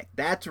in effect.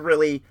 That's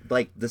really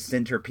like the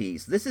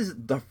centerpiece. This is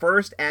the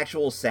first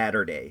actual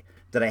Saturday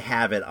that I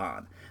have it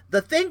on.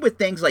 The thing with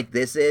things like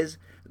this is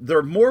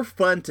they're more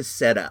fun to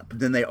set up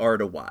than they are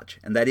to watch,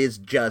 and that is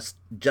just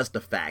a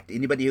fact.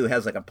 Anybody who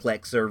has like a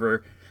Plex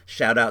server,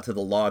 shout out to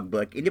the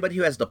logbook. Anybody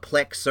who has the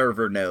Plex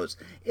server knows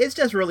it's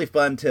just really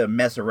fun to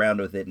mess around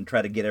with it and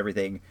try to get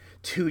everything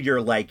to your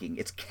liking.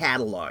 It's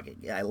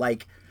cataloging.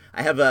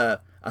 I have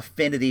a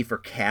affinity for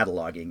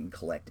cataloging and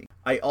collecting.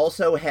 I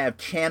also have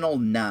Channel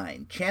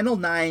 9. Channel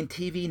 9,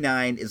 TV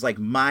 9 is like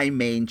my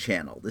main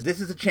channel. This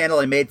is a channel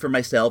I made for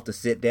myself to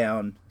sit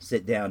down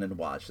and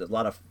watch. There's a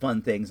lot of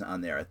fun things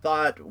on there. I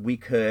thought we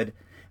could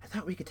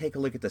take a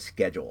look at the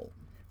schedule,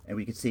 and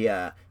we could see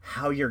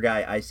how your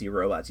guy IC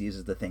Robots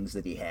uses the things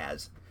that he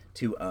has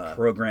to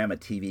program a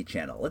TV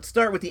channel. Let's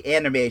start with the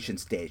animation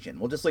station.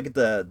 We'll just look at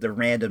the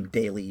random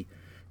daily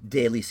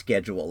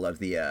schedule of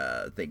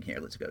the thing here.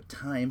 Let's go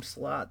time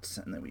slots,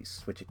 and then we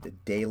switch it to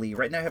daily.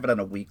 Right now I have it on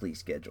a weekly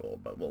schedule,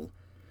 but we'll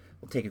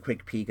take a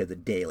quick peek at the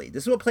daily.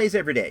 This is what plays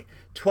every day.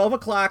 12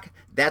 o'clock,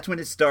 that's when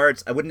it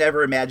starts. I would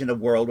never imagine a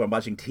world where I'm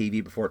watching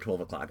TV before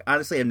 12 o'clock.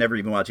 Honestly, I'm never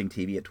even watching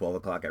TV at 12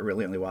 o'clock. I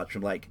really only watch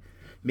from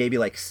maybe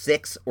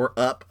 6 or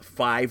up,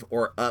 5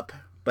 or up.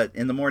 But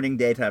in the morning,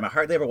 daytime, I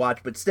hardly ever watch.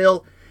 But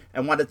still, I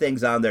wanted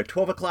things on there.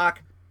 12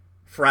 o'clock,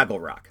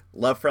 Fraggle Rock.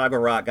 Love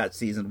Fraggle Rock. Got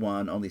season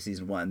 1, only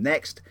season 1.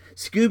 Next,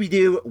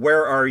 Scooby-Doo,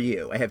 Where Are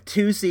You? I have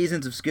 2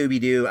 seasons of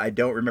Scooby-Doo. I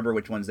don't remember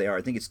which ones they are.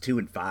 I think it's 2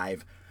 and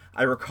 5.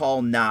 I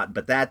recall not,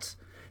 but that's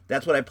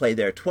what I play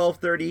there.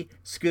 12:30,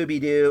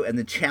 Scooby-Doo, and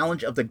the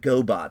Challenge of the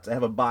GoBots. I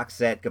have a box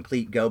set,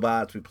 complete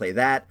GoBots. We play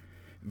that.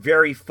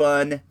 Very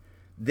fun.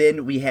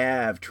 Then we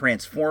have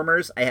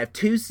Transformers. I have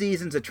 2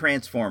 seasons of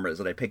Transformers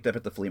that I picked up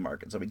at the flea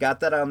market. So we got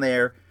that on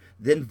there.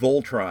 Then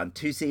Voltron.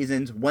 2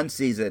 seasons, 1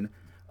 season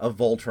of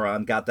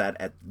Voltron. Got that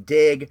at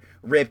Dig,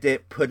 ripped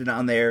it, put it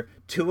on there.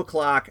 2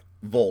 o'clock,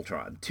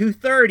 Voltron.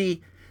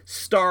 2:30,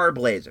 Star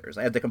Blazers.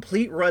 I have the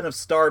complete run of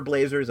Star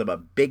Blazers. I'm a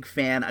big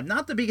fan. I'm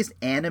not the biggest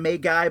anime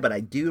guy, but I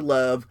do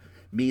love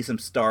me some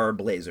Star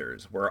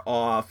Blazers. We're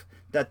off.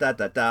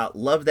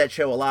 Love that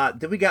show a lot.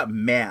 Then we got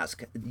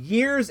Mask.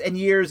 Years and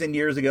years and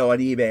years ago on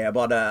eBay, I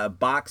bought a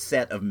box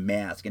set of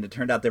Mask, and it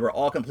turned out they were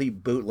all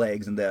complete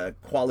bootlegs, and the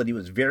quality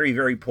was very,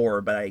 very poor,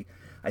 but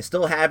I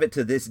still have it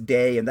to this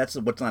day, and that's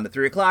what's on at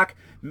 3 o'clock.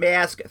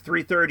 Mask,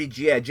 3:30,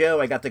 G.I.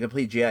 Joe. I got the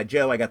complete G.I.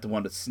 Joe. I got the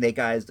one with Snake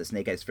Eyes, the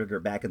Snake Eyes figure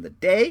back in the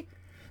day.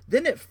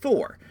 Then at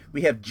 4,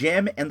 we have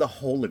Jem and the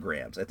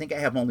Holograms. I think I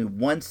have only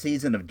 1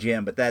 season of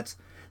Jem, but that's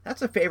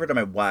a favorite of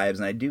my wives,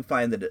 and I do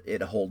find that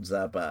it holds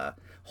up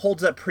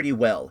pretty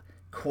well,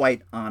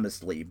 quite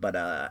honestly. But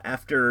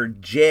after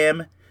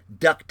Jem,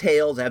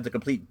 DuckTales. I have the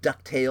complete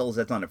DuckTales.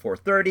 That's on at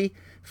 4:30.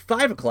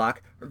 5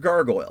 o'clock,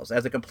 Gargoyles. I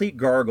have the complete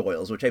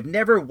Gargoyles, which I've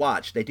never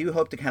watched. I do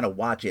hope to kind of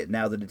watch it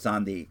now that it's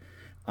on the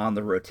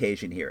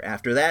rotation here.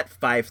 After that,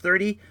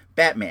 5:30,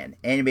 Batman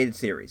animated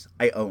series.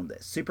 I own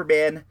this.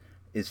 Superman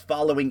is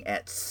following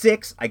at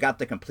 6. I got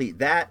to complete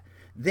that.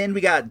 Then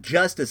we got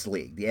Justice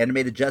League, the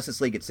animated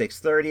Justice League at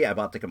 6:30. I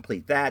bought to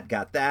complete that,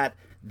 got that.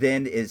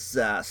 Then is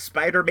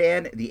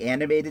Spider-Man, the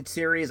animated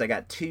series. I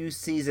got 2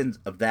 seasons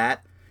of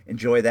that.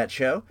 Enjoy that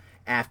show.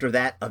 After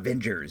that,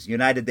 Avengers,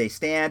 United They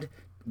Stand,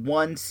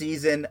 1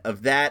 season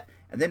of that.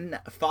 And then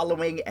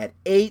following at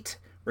 8,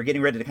 we're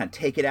getting ready to kind of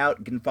take it out.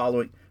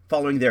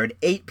 Following there at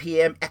 8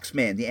 p.m.,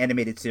 X-Men, the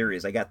animated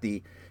series. I got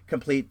the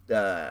complete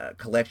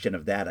collection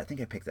of that. I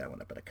think I picked that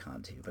one up at a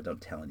con too, but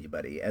don't tell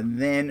anybody. And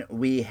then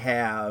we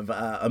have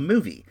a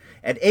movie.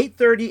 At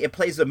 8:30, it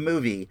plays a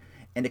movie,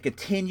 and it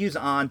continues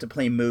on to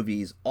play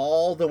movies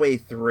all the way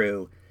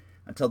through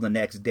until the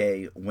next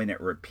day when it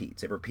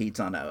repeats. It repeats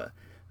on a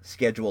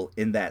schedule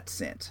in that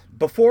sense.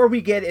 Before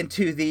we get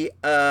into the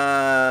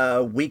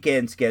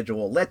weekend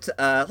schedule, let's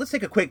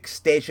take a quick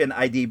station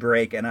ID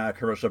break and a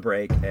commercial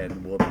break,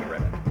 and we'll be right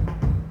back.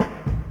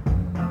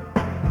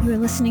 You are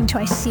listening to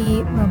I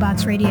See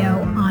Robots Radio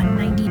on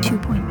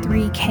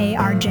 92.3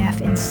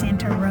 KRJF in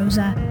Santa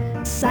Rosa,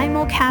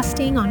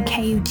 simulcasting on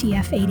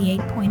KUTF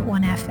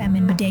 88.1 FM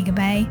in Bodega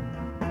Bay.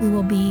 We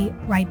will be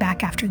right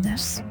back after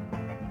this.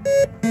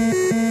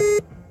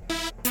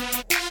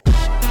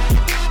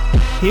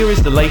 Here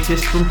is the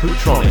latest from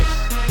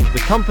Pooptronics, the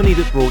company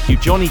that brought you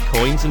Johnny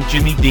Coins and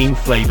Jimmy Dean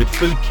flavored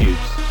food cubes.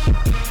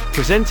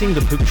 Presenting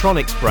the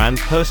Pooptronics brand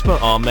Perspir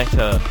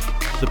Armeta.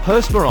 The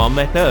Perspir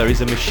Armeta is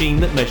a machine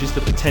that measures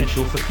the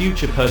potential for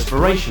future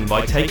perspiration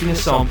by taking a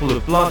sample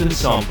of blood and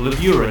sample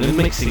of urine and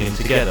mixing them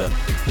together.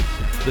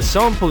 The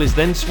sample is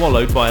then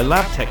swallowed by a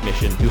lab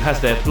technician who has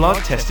their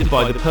blood tested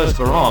by the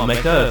Perspir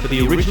Armeta for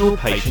the original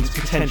patient's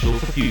potential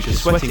for future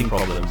sweating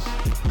problems.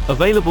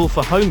 Available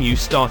for home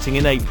use starting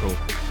in April.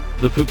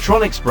 The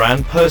Pooptronics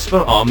brand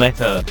Perspir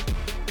Armeta.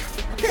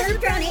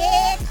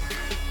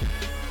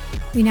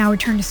 We now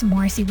return to some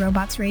more I See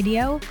Robots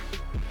Radio.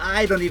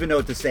 I don't even know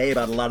what to say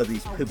about a lot of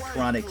these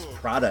Pooptronics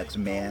products,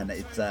 man.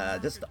 It's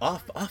just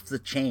off the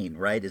chain,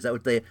 right? Is that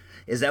what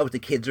the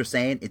kids are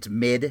saying? It's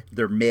mid.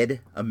 They're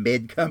a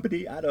mid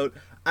company. I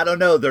don't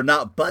know. They're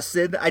not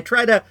busted. I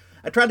try to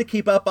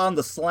keep up on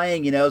the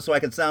slang, so I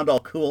can sound all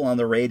cool on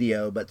the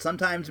radio. But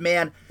sometimes,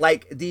 man,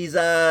 like these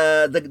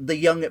the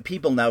young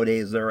people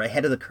nowadays are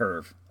ahead of the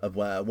curve of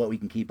what we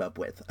can keep up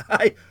with.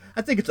 I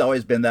think it's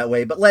always been that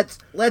way. But let's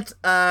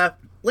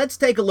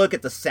take a look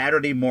at the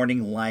Saturday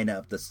morning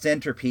lineup, the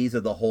centerpiece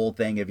of the whole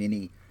thing of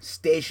any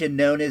station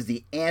known as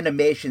the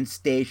Animation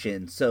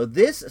Station. So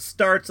this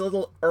starts a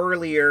little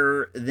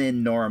earlier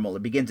than normal.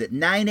 It begins at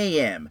 9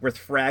 a.m. with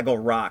Fraggle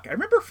Rock. I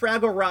remember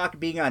Fraggle Rock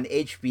being on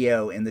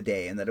HBO in the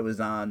day and that it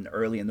was on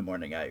early in the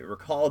morning. I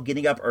recall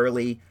getting up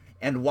early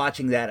and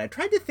watching that. I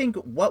tried to think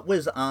what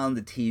was on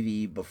the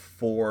TV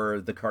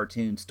before the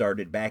cartoon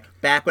started back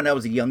when I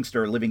was a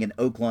youngster living in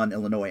Oakland,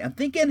 Illinois. I'm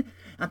thinking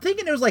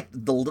it was like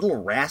the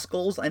Little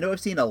Rascals. I know I've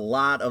seen a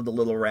lot of the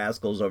Little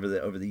Rascals over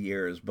the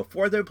years.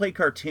 Before they would play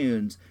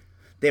cartoons,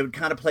 they would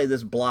kind of play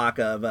this block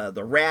of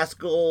the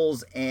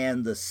Rascals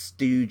and the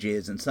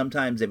Stooges, and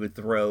sometimes they would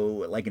throw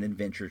like an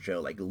adventure show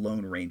like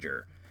Lone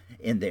Ranger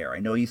in there. I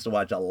know I used to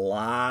watch a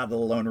lot of the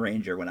Lone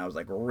Ranger when I was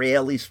like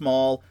really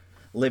small,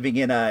 living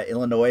in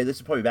Illinois. This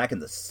is probably back in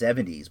the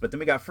 70s. But then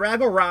we got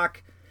Fraggle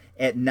Rock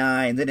at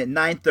 9. Then at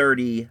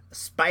 9:30,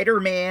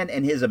 Spider-Man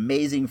and His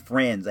Amazing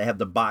Friends. I have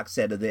the box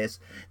set of this.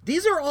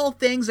 These are all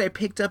things I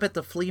picked up at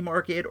the flea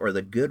market or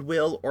the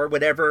Goodwill or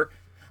whatever.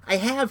 I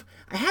have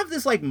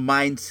this like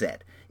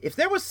mindset. If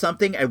there was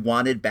something I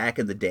wanted back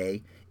in the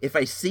day, if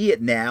I see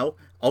it now,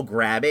 I'll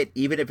grab it,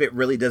 even if it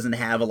really doesn't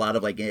have a lot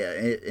of like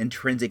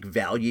intrinsic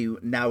value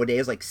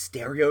nowadays, like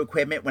stereo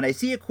equipment. When I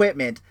see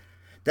equipment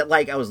that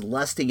like I was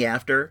lusting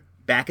after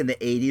back in the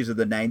 80s or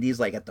the 90s,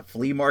 like at the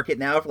flea market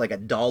now for like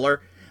 $1,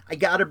 I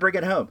gotta bring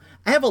it home.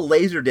 I have a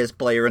Laserdisc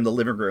player in the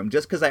living room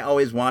just because I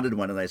always wanted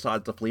one and I saw it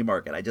at the flea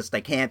market. I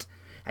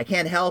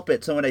can't help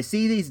it. So when I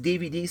see these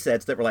DVD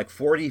sets that were like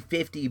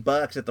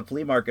 $40-$50 at the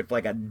flea market for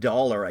like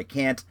 $1,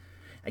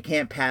 I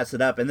can't pass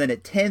it up. And then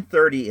at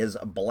 10:30 is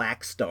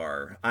Black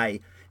Star.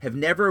 I have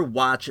never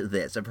watched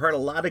this. I've heard a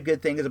lot of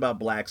good things about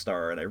Black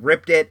Star and I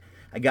ripped it.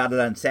 I got it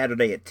on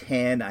Saturday at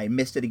 10. I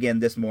missed it again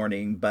this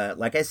morning. But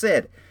like I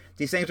said,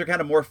 these things are kind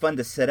of more fun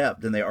to set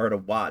up than they are to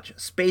watch.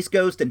 Space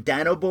Ghost and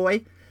Dino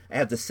Boy. I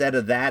have the set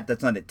of that.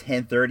 That's on at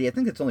 10:30. I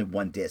think it's only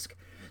one disc.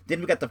 Then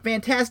we got the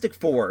Fantastic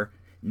Four,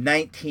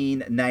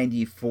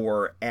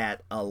 1994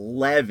 at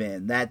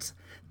 11. That's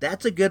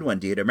a good one,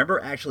 dude. I remember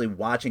actually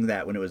watching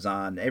that when it was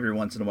on every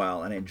once in a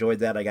while, and I enjoyed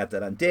that. I got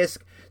that on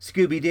disc.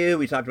 Scooby-Doo.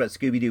 We talked about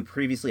Scooby-Doo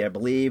previously, I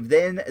believe.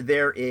 Then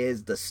there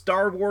is the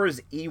Star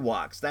Wars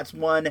Ewoks. That's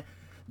one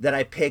that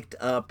I picked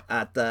up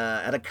at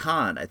a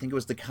con. I think it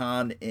was the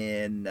con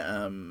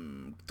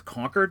in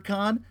Concord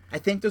Con. I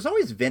think there's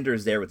always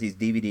vendors there with these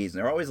DVDs, and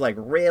they're always like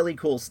really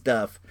cool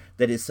stuff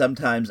that is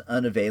sometimes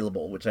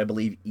unavailable, which I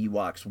believe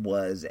Ewoks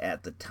was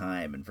at the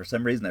time. And for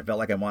some reason, I felt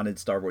like I wanted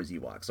Star Wars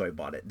Ewoks, so I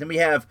bought it. Then we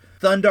have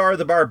Thundar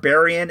the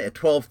Barbarian at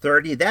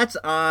 12:30. That's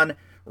on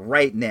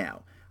right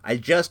now. I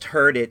just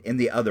heard it in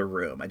the other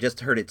room. I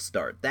just heard it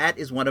start. That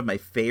is one of my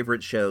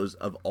favorite shows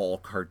of all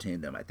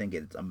cartoondom. I think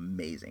it's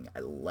amazing. I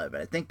love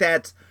it. I think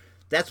that's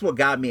what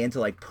got me into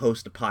like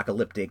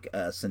post-apocalyptic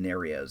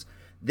scenarios.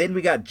 Then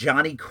we got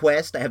Johnny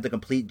Quest. I have the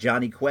complete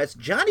Johnny Quest.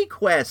 Johnny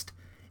Quest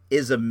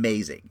is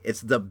amazing. It's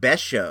the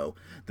best show.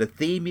 The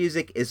theme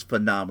music is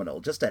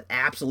phenomenal. Just an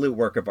absolute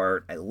work of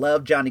art. I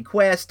love Johnny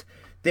Quest.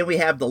 Then we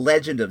have The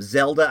Legend of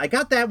Zelda. I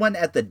got that one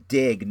at the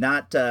Dig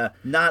not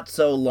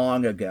so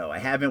long ago. I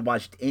haven't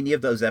watched any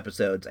of those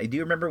episodes. I do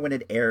remember when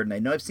it aired, and I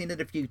know I've seen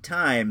it a few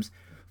times.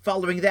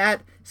 Following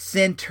that,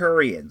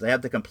 Centurions. I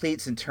have the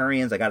complete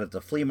Centurions. I got it at the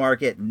flea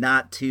market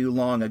not too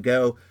long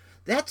ago.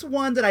 That's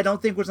one that I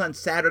don't think was on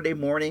Saturday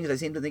mornings. I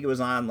seem to think it was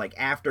on like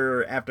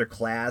after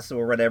class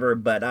or whatever,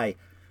 but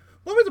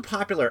what were the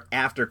popular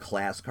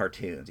after-class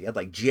cartoons? You had,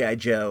 like, G.I.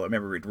 Joe. I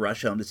remember we'd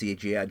rush home to see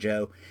G.I.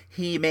 Joe.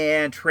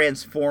 He-Man,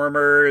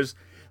 Transformers.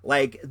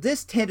 Like,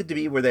 this tended to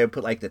be where they would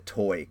put, like, the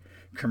toy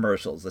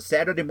commercials. The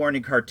Saturday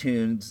morning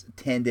cartoons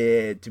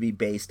tended to be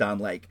based on,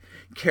 like,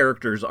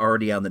 characters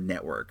already on the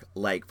network.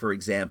 Like, for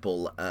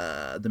example,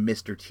 the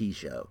Mr. T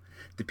Show,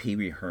 the Pee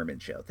Wee Herman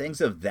Show,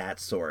 things of that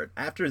sort.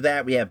 After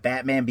that, we have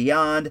Batman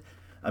Beyond.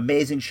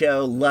 Amazing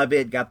show, love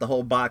it, got the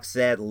whole box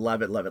set,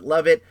 love it, love it,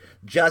 love it.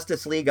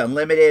 Justice League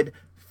Unlimited,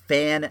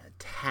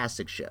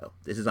 fantastic show.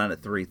 This is on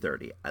at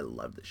 3:30. I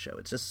love this show.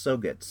 It's just so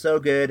good, so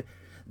good.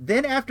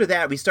 Then after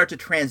that, we start to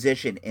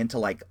transition into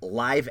like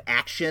live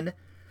action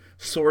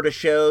sort of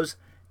shows,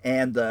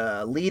 and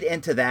the lead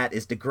into that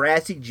is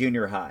Degrassi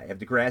Junior High. I have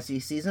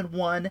Degrassi Season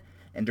 1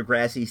 and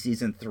Degrassi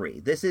Season 3.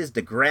 This is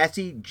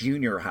Degrassi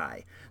Junior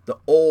High, the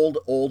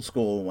old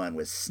school one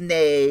with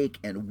Snake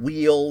and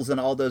Wheels and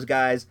all those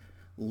guys.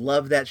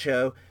 Love that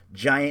show.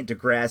 Giant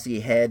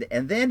Degrassi head.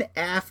 And then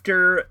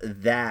after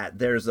that,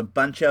 there's a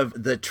bunch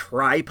of the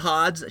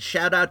Tripods.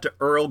 Shout out to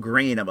Earl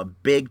Green. I'm a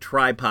big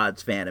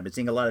Tripods fan. I've been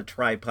seeing a lot of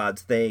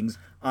Tripods things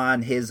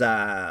on his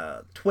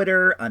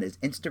Twitter, on his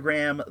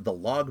Instagram,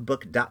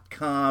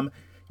 thelogbook.com.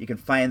 You can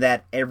find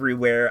that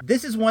everywhere.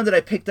 This is one that I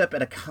picked up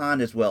at a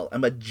con as well.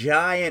 I'm a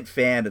giant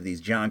fan of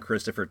these John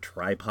Christopher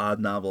Tripod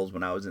novels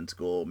when I was in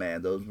school.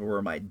 Man, those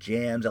were my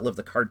jams. I love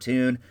the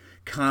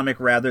comic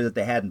that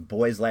they had in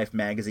Boys Life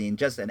magazine.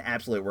 Just an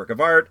absolute work of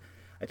art.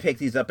 I picked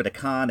these up at a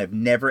con. I've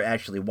never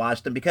actually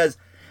watched them because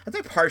I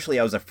think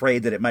partially I was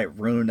afraid that it might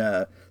ruin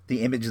the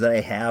image that I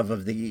have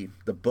of the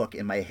book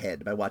in my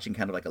head by watching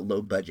kind of like a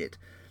low budget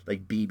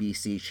like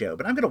BBC show.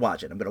 But I'm going to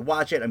watch it. I'm going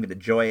to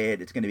enjoy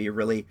it. It's going to be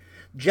really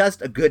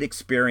just a good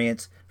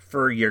experience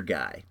for your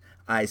guy.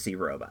 I See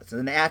Robots.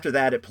 And then after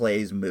that it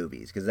plays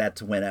movies because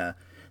that's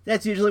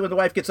usually when the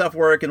wife gets off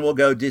work and we'll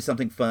go do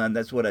something fun.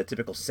 That's what a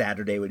typical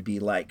Saturday would be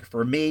like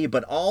for me.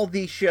 But all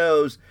these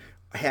shows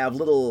have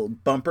little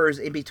bumpers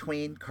in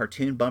between,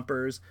 cartoon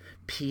bumpers,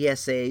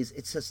 PSAs.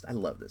 It's just, I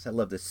love this. I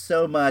love this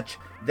so much.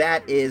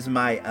 That is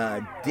my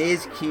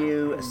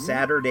DizQ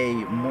Saturday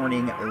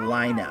morning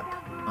lineup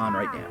on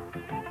right now.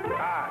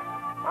 Hi,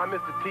 I'm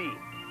Mr. T,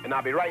 and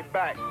I'll be right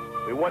back.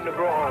 We want to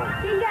go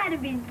home. You gotta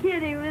be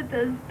kidding with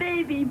those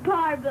baby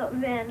barbell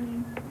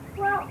men.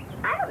 Well,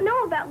 I don't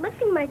know about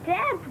lifting my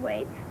dad's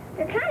weights.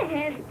 They're kind of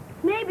heavy.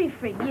 Maybe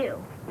for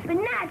you, but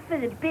not for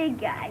the big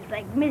guys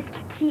like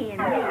Mr. T and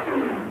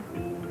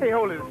me. Hey,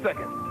 hold it a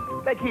second.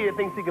 That kid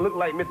thinks he can look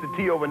like Mr.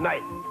 T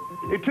overnight.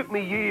 It took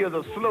me years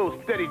of slow,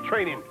 steady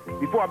training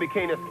before I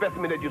became the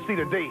specimen that you see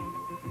today.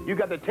 You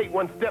got to take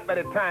one step at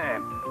a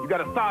time. You got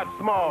to start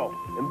small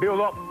and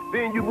build up.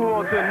 Then you move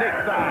on to the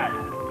next side.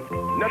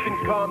 Nothing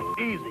comes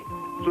easy.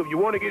 So if you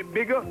want to get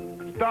bigger,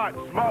 start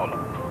smaller.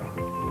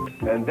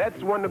 And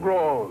that's one to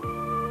grow on.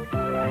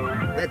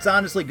 That's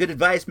honestly good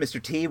advice,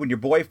 Mr. T. When your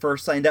boy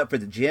first signed up for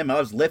the gym, I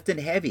was lifting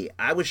heavy.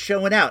 I was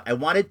showing out. I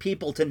wanted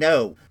people to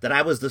know that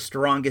I was the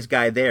strongest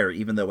guy there,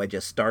 even though I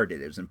just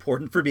started. It was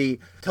important for me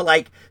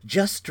to,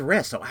 just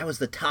stress, so I was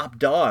the top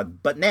dog.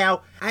 But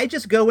now, I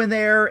just go in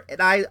there,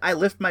 and I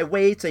lift my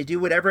weights, I do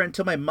whatever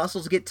until my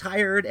muscles get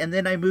tired, and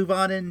then I move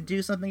on and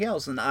do something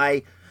else. And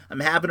I'm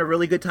having a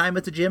really good time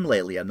at the gym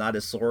lately. I'm not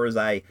as sore as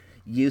I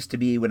used to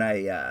be when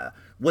I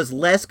was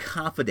less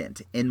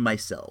confident in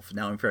myself.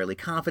 Now I'm fairly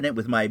confident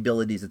with my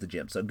abilities at the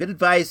gym. So good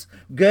advice,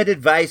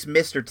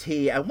 Mr.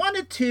 T. I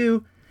wanted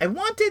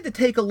to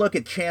take a look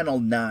at Channel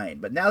 9,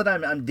 but now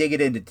that I'm digging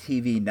into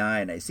TV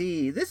 9, I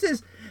see this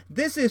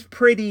is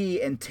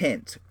pretty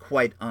intense,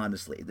 quite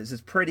honestly. This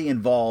is pretty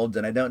involved,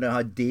 and I don't know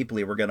how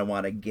deeply we're going to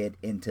want to get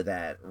into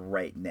that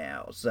right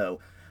now. So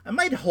I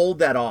might hold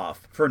that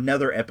off for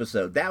another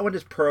episode. That one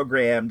is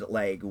programmed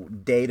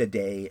day to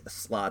day,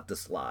 slot to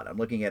slot. I'm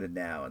looking at it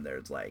now, and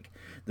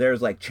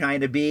there's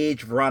China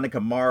Beach, Veronica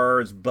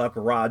Mars, Buck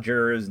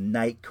Rogers,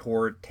 Night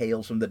Court,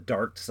 Tales from the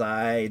Dark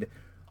Side,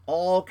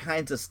 all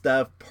kinds of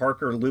stuff.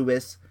 Parker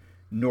Lewis,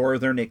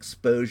 Northern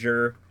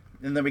Exposure.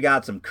 And then we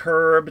got some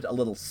Curbed, a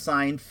little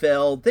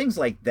Seinfeld, things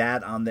like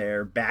that on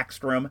there.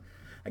 Backstrom.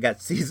 I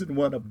got season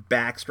 1 of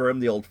Backstrom,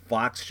 the old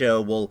Fox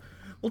show. We'll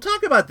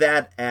talk about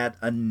that at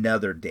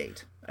another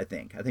date, I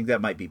think. I think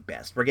that might be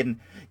best. We're getting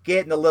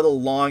a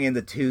little long in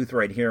the tooth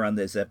right here on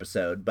this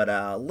episode. But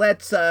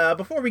let's,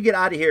 before we get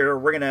out of here,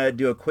 we're going to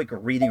do a quick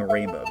reading of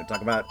Rainbow and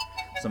talk about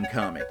some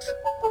comics.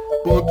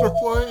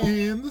 Butterfly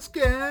in the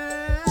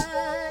sky.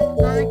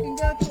 I can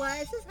go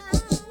twice as high.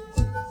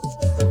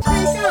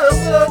 Take a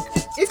look.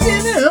 It's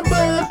in a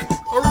book.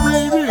 A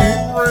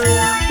reading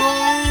rainbow.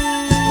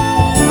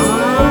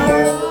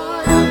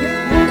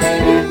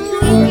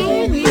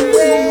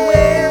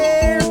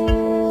 Anywhere.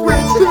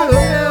 Great to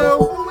know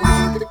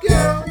where to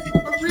go.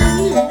 A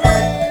reading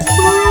rainbow.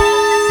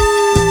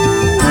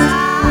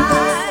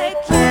 I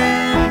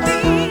can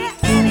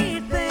be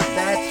anything.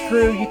 That's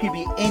true. You can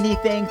be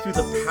anything through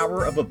the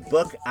power of a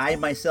book. I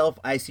myself,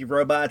 I See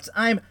Robots.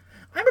 I'm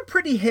a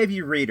pretty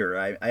heavy reader.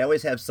 I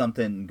always have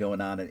something going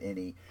on at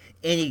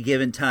any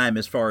given time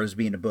as far as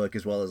being a book,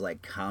 as well as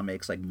like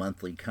comics, like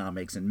monthly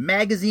comics and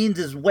magazines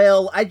as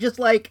well. I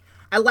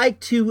like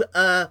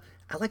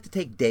to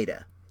take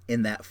data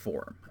in that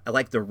form. I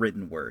like the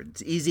written word.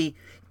 It's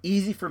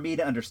easy for me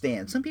to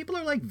understand. Some people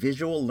are like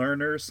visual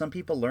learners. Some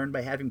people learn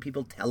by having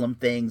people tell them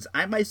things.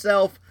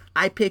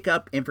 I pick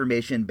up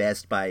information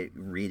best by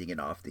reading it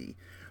off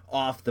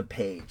the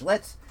page.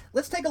 Let's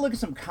take a look at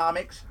some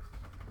comics.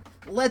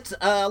 Let's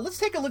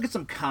take a look at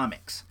some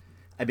comics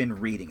I've been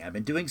reading. I've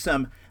been doing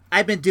some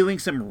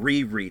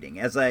rereading.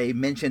 As I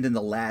mentioned in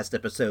the last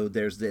episode,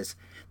 there's this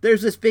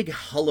big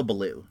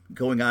hullabaloo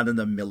going on in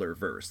the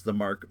Millerverse, the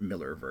Mark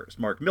Millerverse.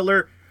 Mark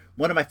Miller,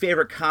 one of my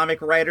favorite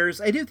comic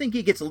writers. I do think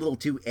he gets a little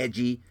too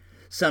edgy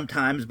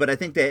sometimes, but I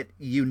think that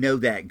you know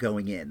that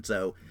going in.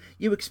 So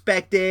you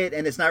expect it,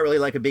 and it's not really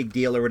like a big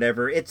deal or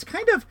whatever. It's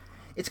kind of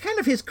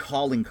his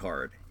calling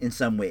card in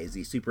some ways,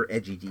 these super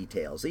edgy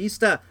details. I used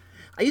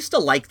to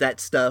like that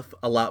stuff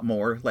a lot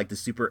more, like the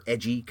super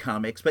edgy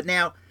comics, but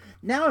now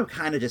I'm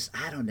kind of just,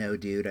 I don't know,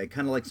 dude. I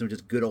kind of like some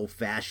just good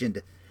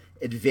old-fashioned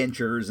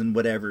adventures and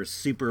whatever,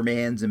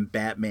 Supermans and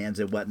Batmans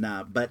and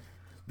whatnot. But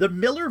the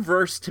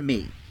Millerverse, to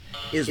me,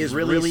 is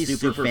really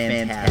super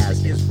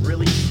fantastic. Is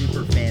really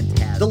super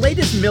fantastic. The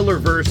latest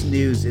Millerverse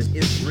news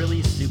is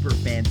really super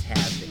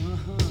fantastic.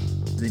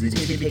 He's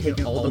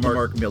taking all the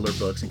Mark Miller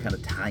books and kind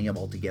of tying them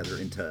all together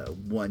into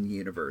one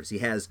universe. He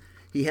has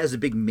a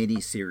big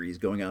mini-series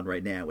going on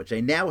right now, which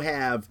I now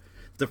have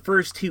the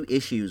first 2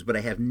 issues, but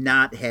I have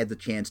not had the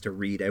chance to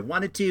read. I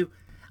wanted to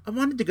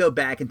go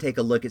back and take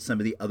a look at some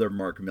of the other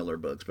Mark Miller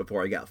books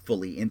before I got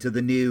fully into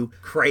the new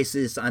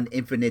Crisis on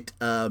Infinite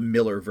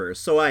Millerverse.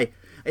 So I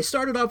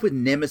started off with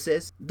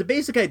Nemesis. The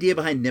basic idea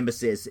behind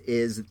Nemesis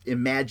is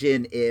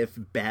imagine if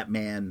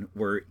Batman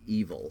were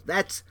evil.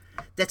 That's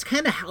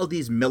kind of how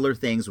these Miller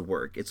things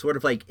work. It's sort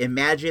of like,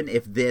 imagine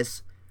if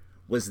this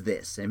was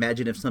this.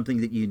 Imagine if something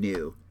that you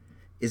knew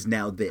is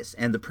now this.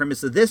 And the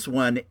premise of this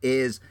one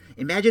is,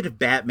 imagine if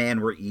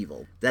Batman were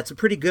evil. That's a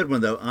pretty good one,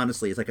 though,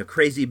 honestly. It's like a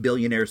crazy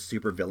billionaire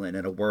supervillain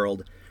in a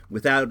world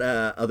without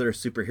other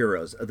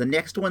superheroes. The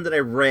next one that I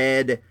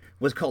read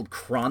was called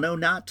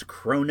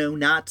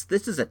Chrononauts.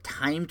 This is a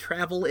time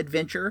travel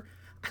adventure.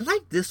 I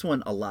like this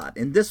one a lot.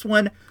 In this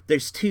one,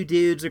 there's 2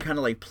 dudes. They're kind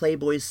of like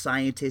Playboy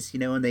scientists,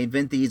 and they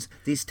invent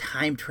these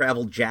time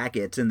travel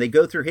jackets, and they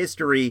go through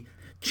history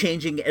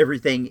changing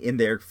everything in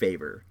their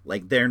favor.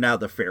 Like, they're now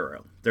the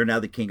Pharaoh. They're now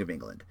the King of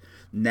England.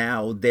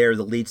 Now they're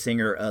the lead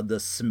singer of the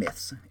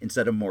Smiths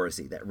instead of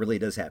Morrissey. That really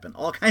does happen.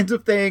 All kinds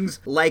of things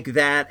like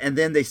that. And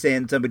then they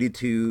send somebody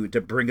to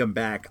bring them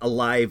back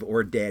alive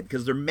or dead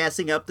because they're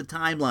messing up the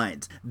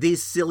timelines.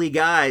 These silly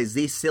guys,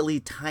 these silly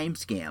time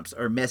scamps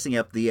are messing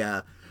up the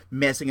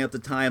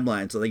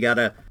timeline. So they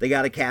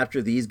gotta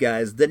capture these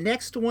guys. The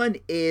next one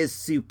is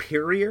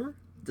Superior.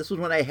 This was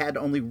one I had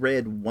only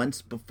read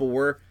once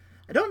before.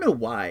 I don't know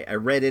why. I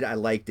read it, I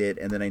liked it,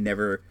 and then I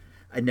never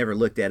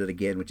looked at it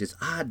again, which is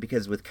odd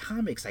because with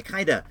comics, I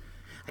kind of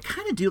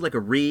do like a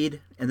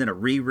read and then a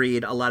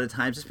reread a lot of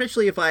times,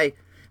 especially if I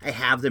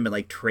have them in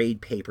like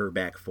trade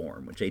paperback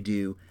form, which I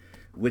do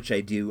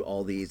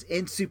all these.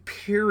 In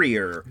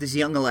Superior, this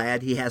young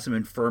lad, he has some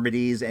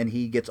infirmities, and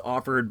he gets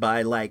offered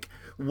by like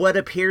what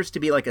appears to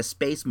be like a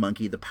space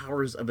monkey the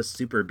powers of a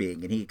super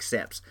being, and he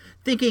accepts,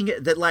 thinking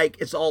that like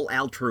it's all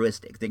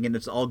altruistic, thinking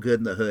it's all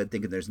good in the hood,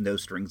 thinking there's no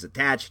strings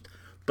attached.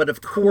 But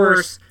of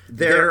course,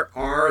 there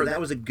are.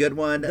 That was a good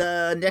one.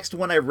 The next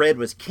one I read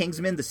was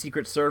Kingsman, The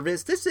Secret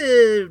Service. This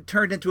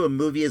turned into a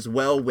movie as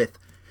well with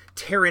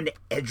Taron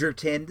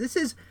Egerton. This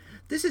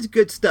is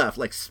good stuff,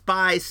 like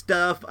spy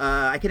stuff.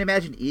 I can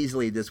imagine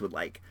easily this would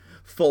like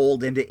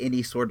fold into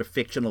any sort of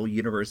fictional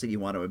universe that you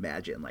want to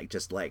imagine. Like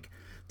just like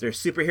there's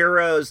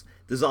superheroes,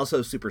 there's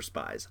also super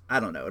spies.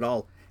 I don't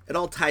know. It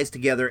all ties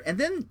together. And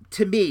then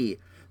to me,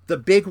 the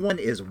big one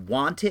is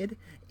Wanted.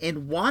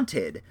 In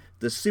Wanted,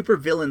 the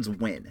supervillains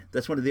win.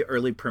 That's one of the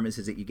early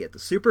premises that you get. The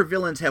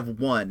supervillains have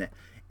won,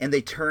 and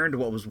they turned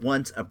what was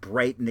once a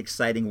bright and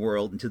exciting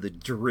world into the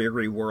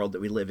dreary world that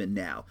we live in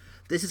now.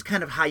 This is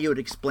kind of how you would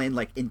explain,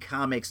 like, in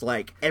comics,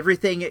 like,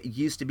 everything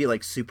used to be,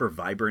 like, super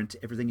vibrant.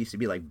 Everything used to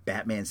be, like,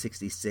 Batman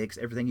 66.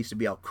 Everything used to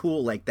be all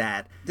cool like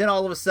that. Then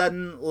all of a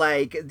sudden,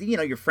 like, you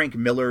know, your Frank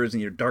Millers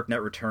and your Dark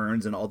Knight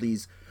Returns and all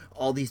these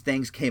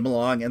things came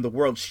along, and the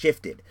world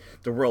shifted.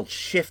 The world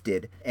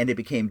shifted, and it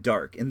became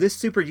dark. In this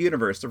super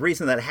universe, the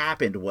reason that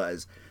happened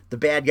was the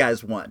bad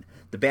guys won.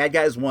 The bad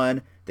guys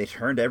won. They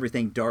turned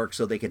everything dark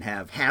so they can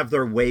have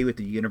their way with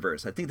the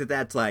universe. I think that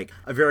that's like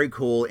a very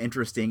cool,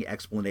 interesting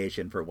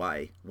explanation for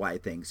why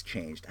things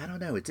changed. I don't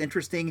know. It's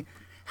interesting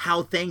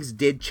how things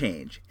did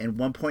change. And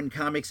one point in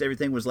comics,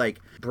 everything was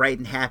like bright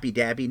and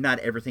happy-dappy. Not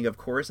everything, of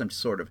course. I'm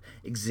sort of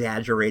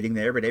exaggerating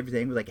there, but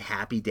everything was like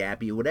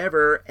happy-dappy,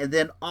 whatever. And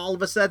then all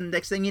of a sudden,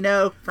 next thing you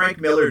know, Frank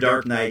Miller,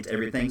 Dark Knight,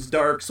 everything's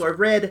dark. So I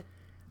read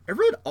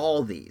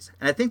all these,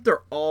 and I think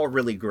they're all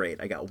really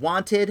great. I got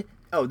Wanted.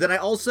 Oh, then I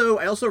also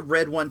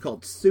read one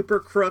called Super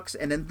Crooks,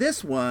 and in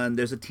this one,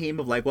 there's a team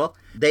of like, well,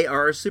 they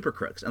are super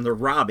crooks, and they're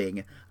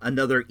robbing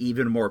another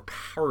even more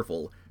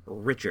powerful,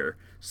 richer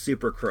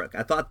super crook.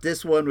 I thought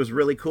this one was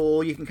really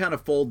cool. You can kind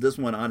of fold this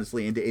one,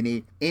 honestly, into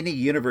any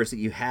universe that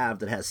you have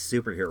that has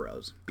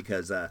superheroes,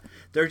 because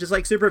they're just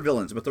like super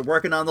villains, but they're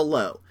working on the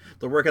low.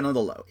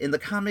 In the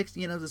comics,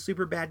 you know, the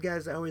super bad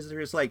guys, they're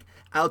just like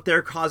out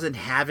there causing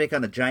havoc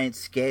on a giant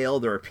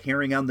scale. They're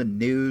appearing on the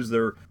news.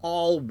 They're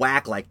all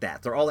whack like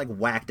that. They're all like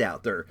whacked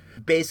out. They're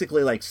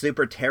basically like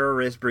super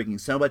terrorists bringing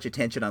so much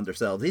attention on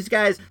themselves. These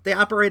guys, they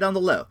operate on the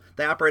low.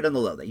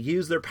 They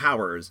use their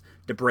powers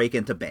to break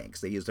into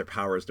banks. They use their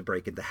powers to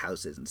break into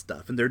houses and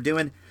stuff, and they're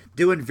doing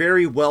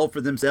very well for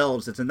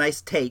themselves. It's a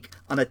nice take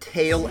on a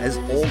tale as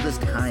old as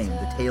time,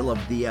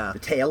 the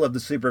tale of the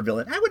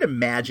supervillain. I would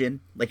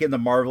imagine, like in the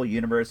Marvel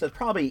universe, there's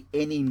probably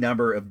any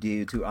number of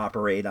dudes who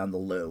operate on the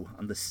low,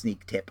 on the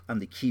sneak tip, on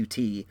the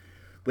QT,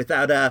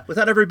 without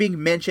ever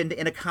being mentioned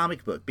in a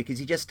comic book, because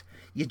you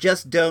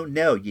just don't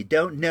know. You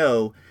don't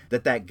know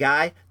that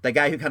guy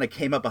who kind of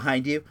came up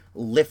behind you,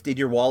 lifted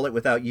your wallet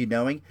without you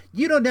knowing.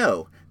 You don't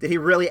know that he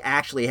really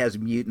actually has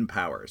mutant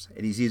powers,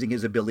 and he's using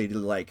his ability to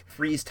like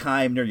freeze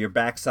time near your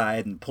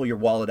backside and pull your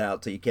wallet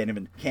out so you can't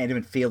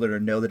even feel it or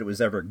know that it was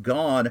ever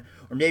gone.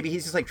 Or maybe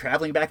he's just like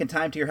traveling back in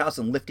time to your house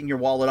and lifting your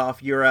wallet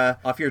off your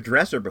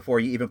dresser before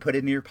you even put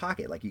it in your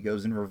pocket. Like he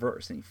goes in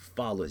reverse and he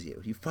follows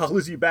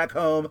you back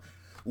home,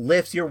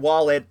 lifts your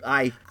wallet.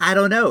 I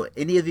don't know.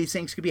 Any of these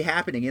things could be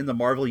happening in the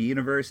Marvel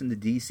universe, in the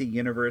DC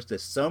universe.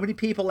 There's so many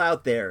people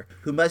out there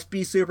who must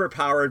be super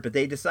powered, but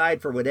they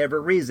decide for whatever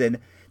reason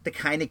to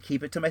kind of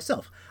keep it to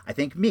myself. I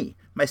think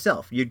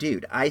myself, your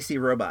dude, I See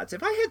Robots.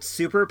 If I had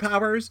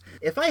superpowers,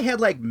 if I had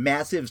like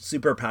massive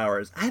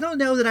superpowers, I don't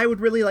know that I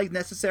would really like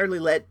necessarily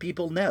let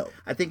people know.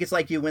 I think it's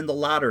like you win the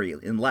lottery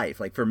in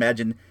life. Like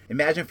imagine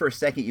for a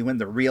second you win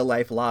the real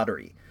life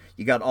lottery.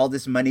 You got all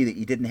this money that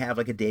you didn't have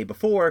like a day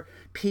before.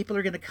 People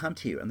are going to come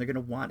to you and they're going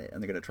to want it,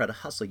 and they're going to try to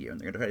hustle you,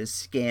 and they're going to try to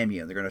scam you,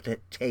 and they're going to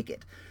take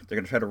it. They're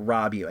going to try to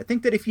rob you. I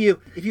think that if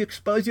you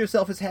expose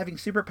yourself as having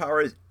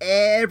superpowers,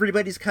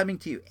 everybody's coming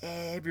to you.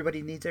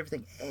 Everybody needs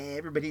everything.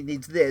 Everybody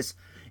needs this.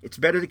 It's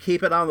better to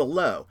keep it on the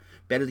low.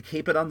 Better to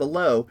keep it on the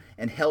low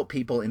and help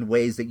people in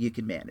ways that you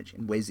can manage,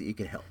 in ways that you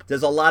can help.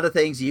 There's a lot of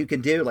things you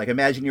can do. Like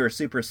imagine you're a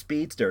super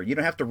speedster. You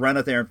don't have to run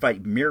out there and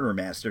fight Mirror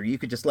Master. You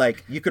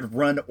could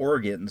run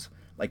organs,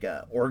 like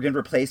a organ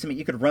replacement.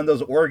 You could run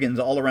those organs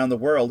all around the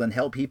world and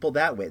help people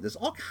that way. There's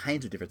all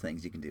kinds of different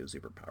things you can do with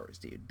superpowers,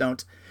 dude.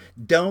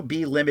 Don't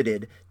be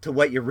limited to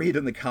what you read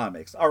in the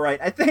comics. All right,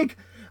 I think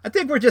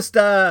we're just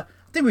I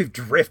think we've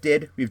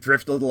drifted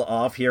a little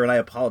off here, and I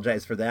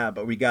apologize for that,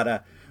 but we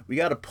gotta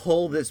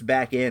pull this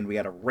back in. We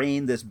gotta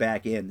rein this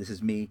back in. This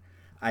is me,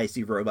 I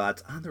See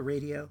Robots, on the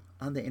radio,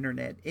 on the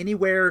internet,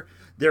 anywhere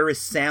there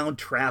is sound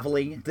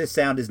traveling. This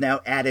sound is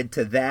now added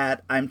to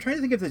that. I'm trying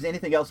to think if there's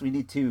anything else we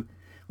need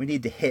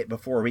to hit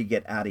before we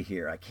get out of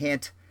here. I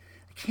can't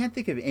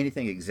think of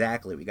anything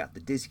exactly. We got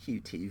the Disque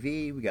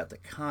TV, we got the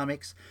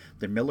comics,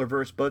 the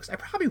Millerverse books. I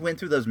probably went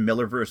through those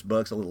Millerverse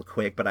books a little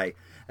quick, but I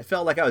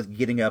felt like I was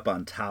getting up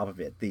on top of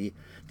it. The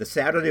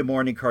Saturday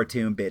morning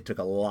cartoon bit took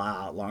a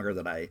lot longer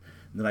than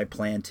I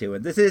planned to,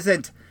 and this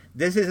isn't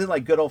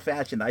like good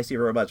old-fashioned I See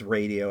Robots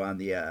radio on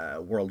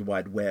the World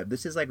Wide Web.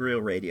 This is like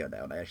real radio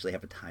now, and I actually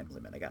have a time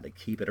limit. I got to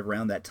keep it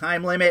around that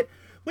time limit,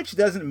 which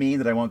doesn't mean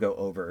that I won't go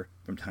over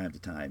from time to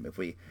time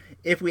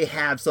if we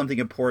have something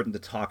important to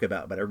talk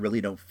about, but I really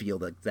don't feel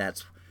like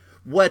that's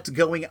what's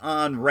going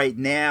on right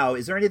now.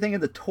 Is there anything in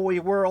the toy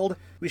world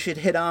we should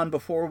hit on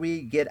before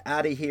we get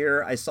out of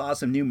here? I saw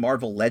some new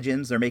Marvel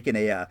Legends. They're making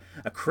a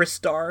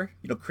Crystar.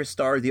 You know,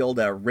 Crystar, the old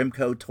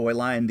Rimco toy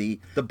line, the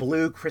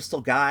blue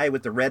crystal guy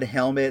with the red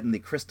helmet and the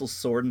crystal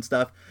sword and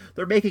stuff.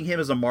 They're making him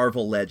as a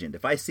Marvel Legend.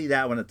 If I see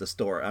that one at the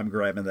store, I'm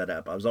grabbing that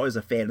up. I was always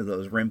a fan of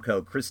those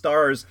Rimco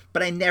Crystars,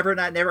 but I never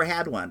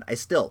had one. I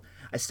still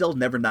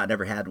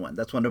never had one.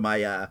 That's one of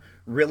my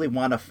really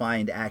want to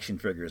find action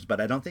figures,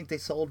 but I don't think they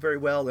sold very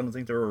well. I don't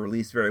think they were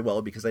released very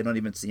well because I don't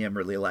even see them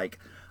really like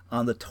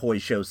on the toy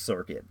show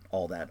circuit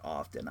all that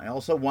often. I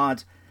also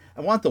want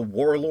the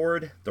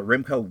Warlord, the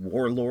Rimco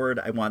Warlord.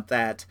 I want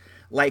that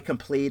light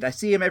complete. I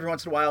see him every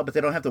once in a while, but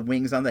they don't have the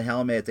wings on the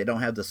helmet. They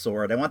don't have the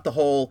sword. I want the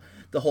whole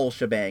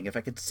shebang. If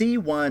I could see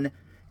one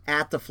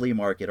at the flea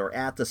market or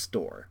at the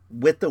store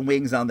with the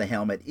wings on the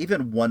helmet,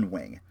 even one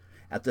wing,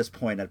 at this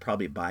point I'd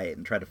probably buy it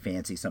and try to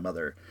fancy some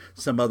other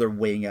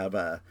wing out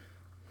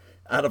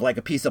of like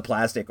a piece of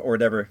plastic or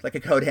whatever, like a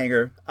coat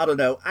hanger. I don't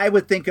know. I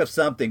would think of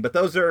something, but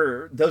those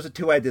are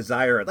two I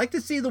desire. I'd like to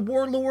see the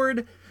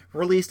Warlord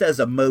released as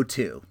a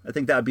Motu. I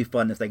think that would be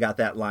fun if they got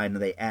that line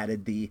and they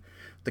added the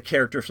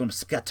character from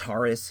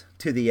Scataris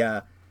to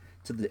the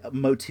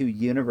Motu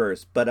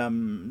universe. But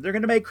they're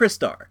gonna make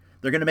Crystar.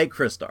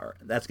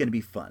 That's going to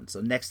be fun.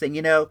 So next thing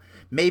you know,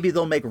 maybe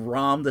they'll make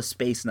Rom the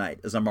Space Knight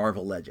as a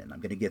Marvel Legend. I'm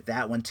going to get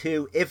that one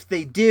too. If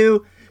they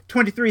do,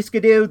 23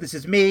 Skidoo, this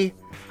is me,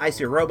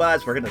 Icy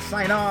Robots. We're going to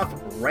sign off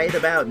right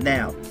about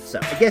now. So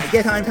I guess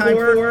time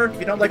for, if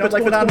you don't like what's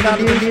going on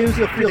in the news,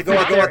 feel free to go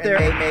out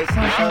there and make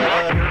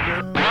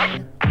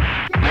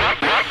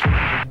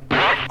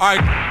All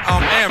right,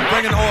 Am,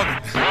 bring in the organ.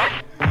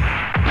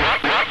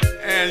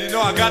 And you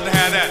know I got to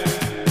have that.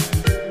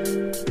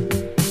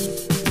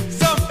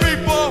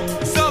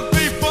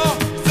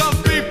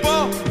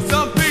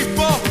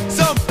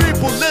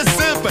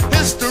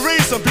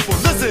 Some people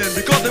listen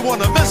because they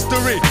want a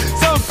mystery.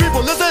 Some people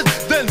listen,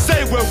 then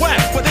say we're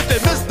whack. But if they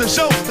miss the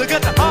show, they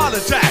get the heart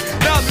attack.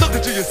 Now look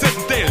at you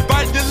sitting there and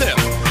biting your lip.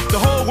 The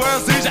whole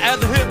world sees you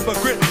as a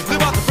hypocrite.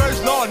 Live out the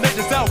first law and make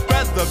yourself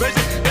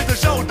preservation. If the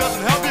show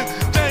doesn't help you,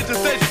 change the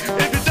station.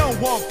 If you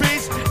don't want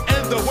peace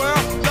in the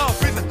world, love,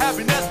 peace, and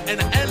happiness in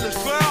an endless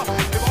world.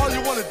 If all you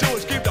want to do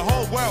is keep the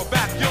whole world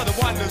back, you're the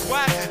one that's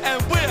whack.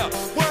 And we're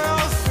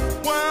world's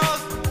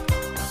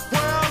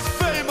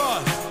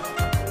famous.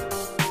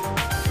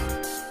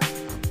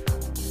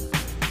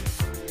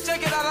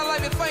 Check it out, I'd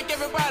like to thank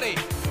everybody.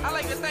 I'd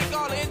like to thank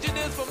all the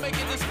engineers for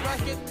making this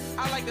record.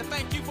 I'd like to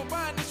thank you for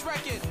buying this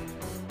record.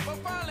 But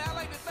finally, I'd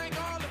like to thank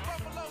all the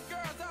Buffalo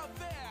girls out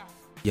there.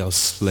 Yo,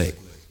 Slick.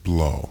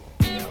 Blow.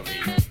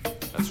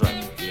 That's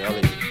right,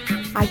 BLE.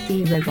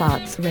 IC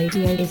Robots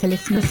Radio is a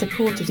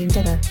listener-supported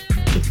endeavor.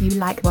 If you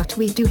like what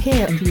we do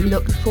here and you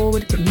look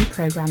forward to new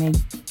programming,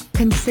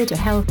 consider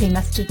helping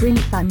us to bring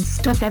fun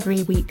stuff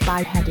every week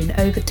by heading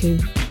over to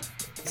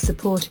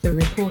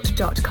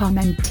supportthereport.com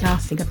and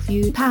tossing a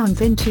few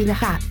pounds into the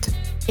hat.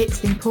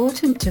 It's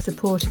important to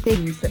support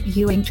things that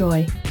you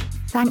enjoy.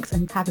 Thanks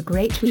and have a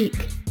great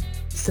week.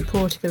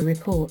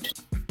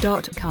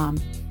 supportthereport.com.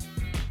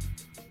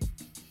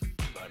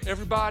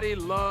 Everybody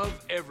loves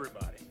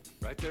everybody.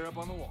 Right there up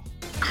on the wall.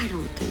 I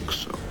don't think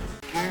so.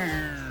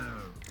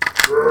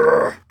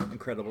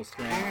 Incredible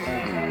strength. No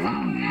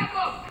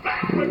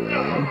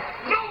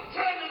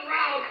turning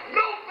around,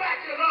 no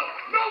backing up,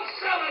 no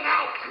selling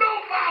out, no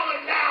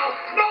bowing down,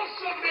 no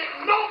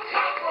submitting, no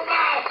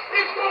compromise.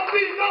 It's gonna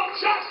be no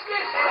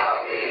justice.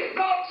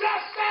 No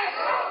justice.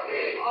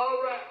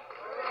 All right.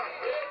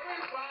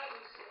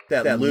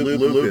 That loop.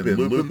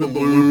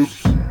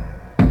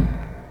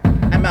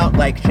 I'm out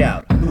like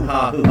shout,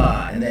 hoo-ha,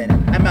 hoo-ha, and then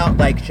I'm out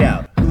like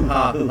shout,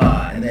 hoo-ha,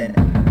 hoo-ha, and then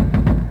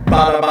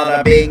bada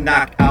bada bing,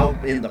 knocked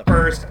out in the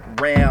first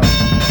round.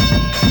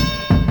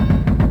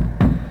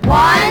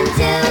 1, 2,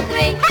 3.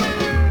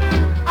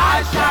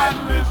 I shall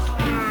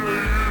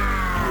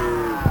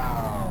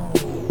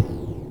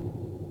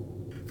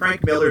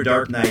Frank Miller,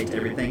 Dark Knight,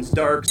 everything's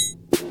dark.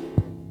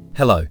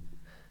 Hello,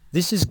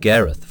 this is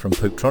Gareth from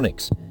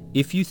Pooptronics.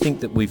 If you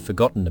think that we've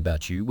forgotten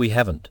about you, we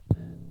haven't.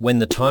 When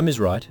the time is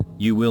right,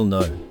 you will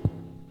know.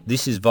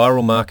 This is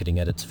viral marketing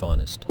at its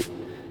finest.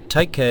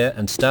 Take care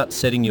and start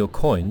setting your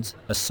coins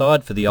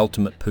aside for the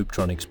ultimate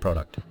Pooptronics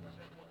product.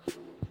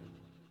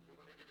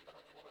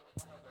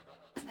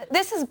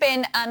 This has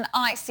been an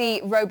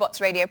IC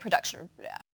Robots Radio production.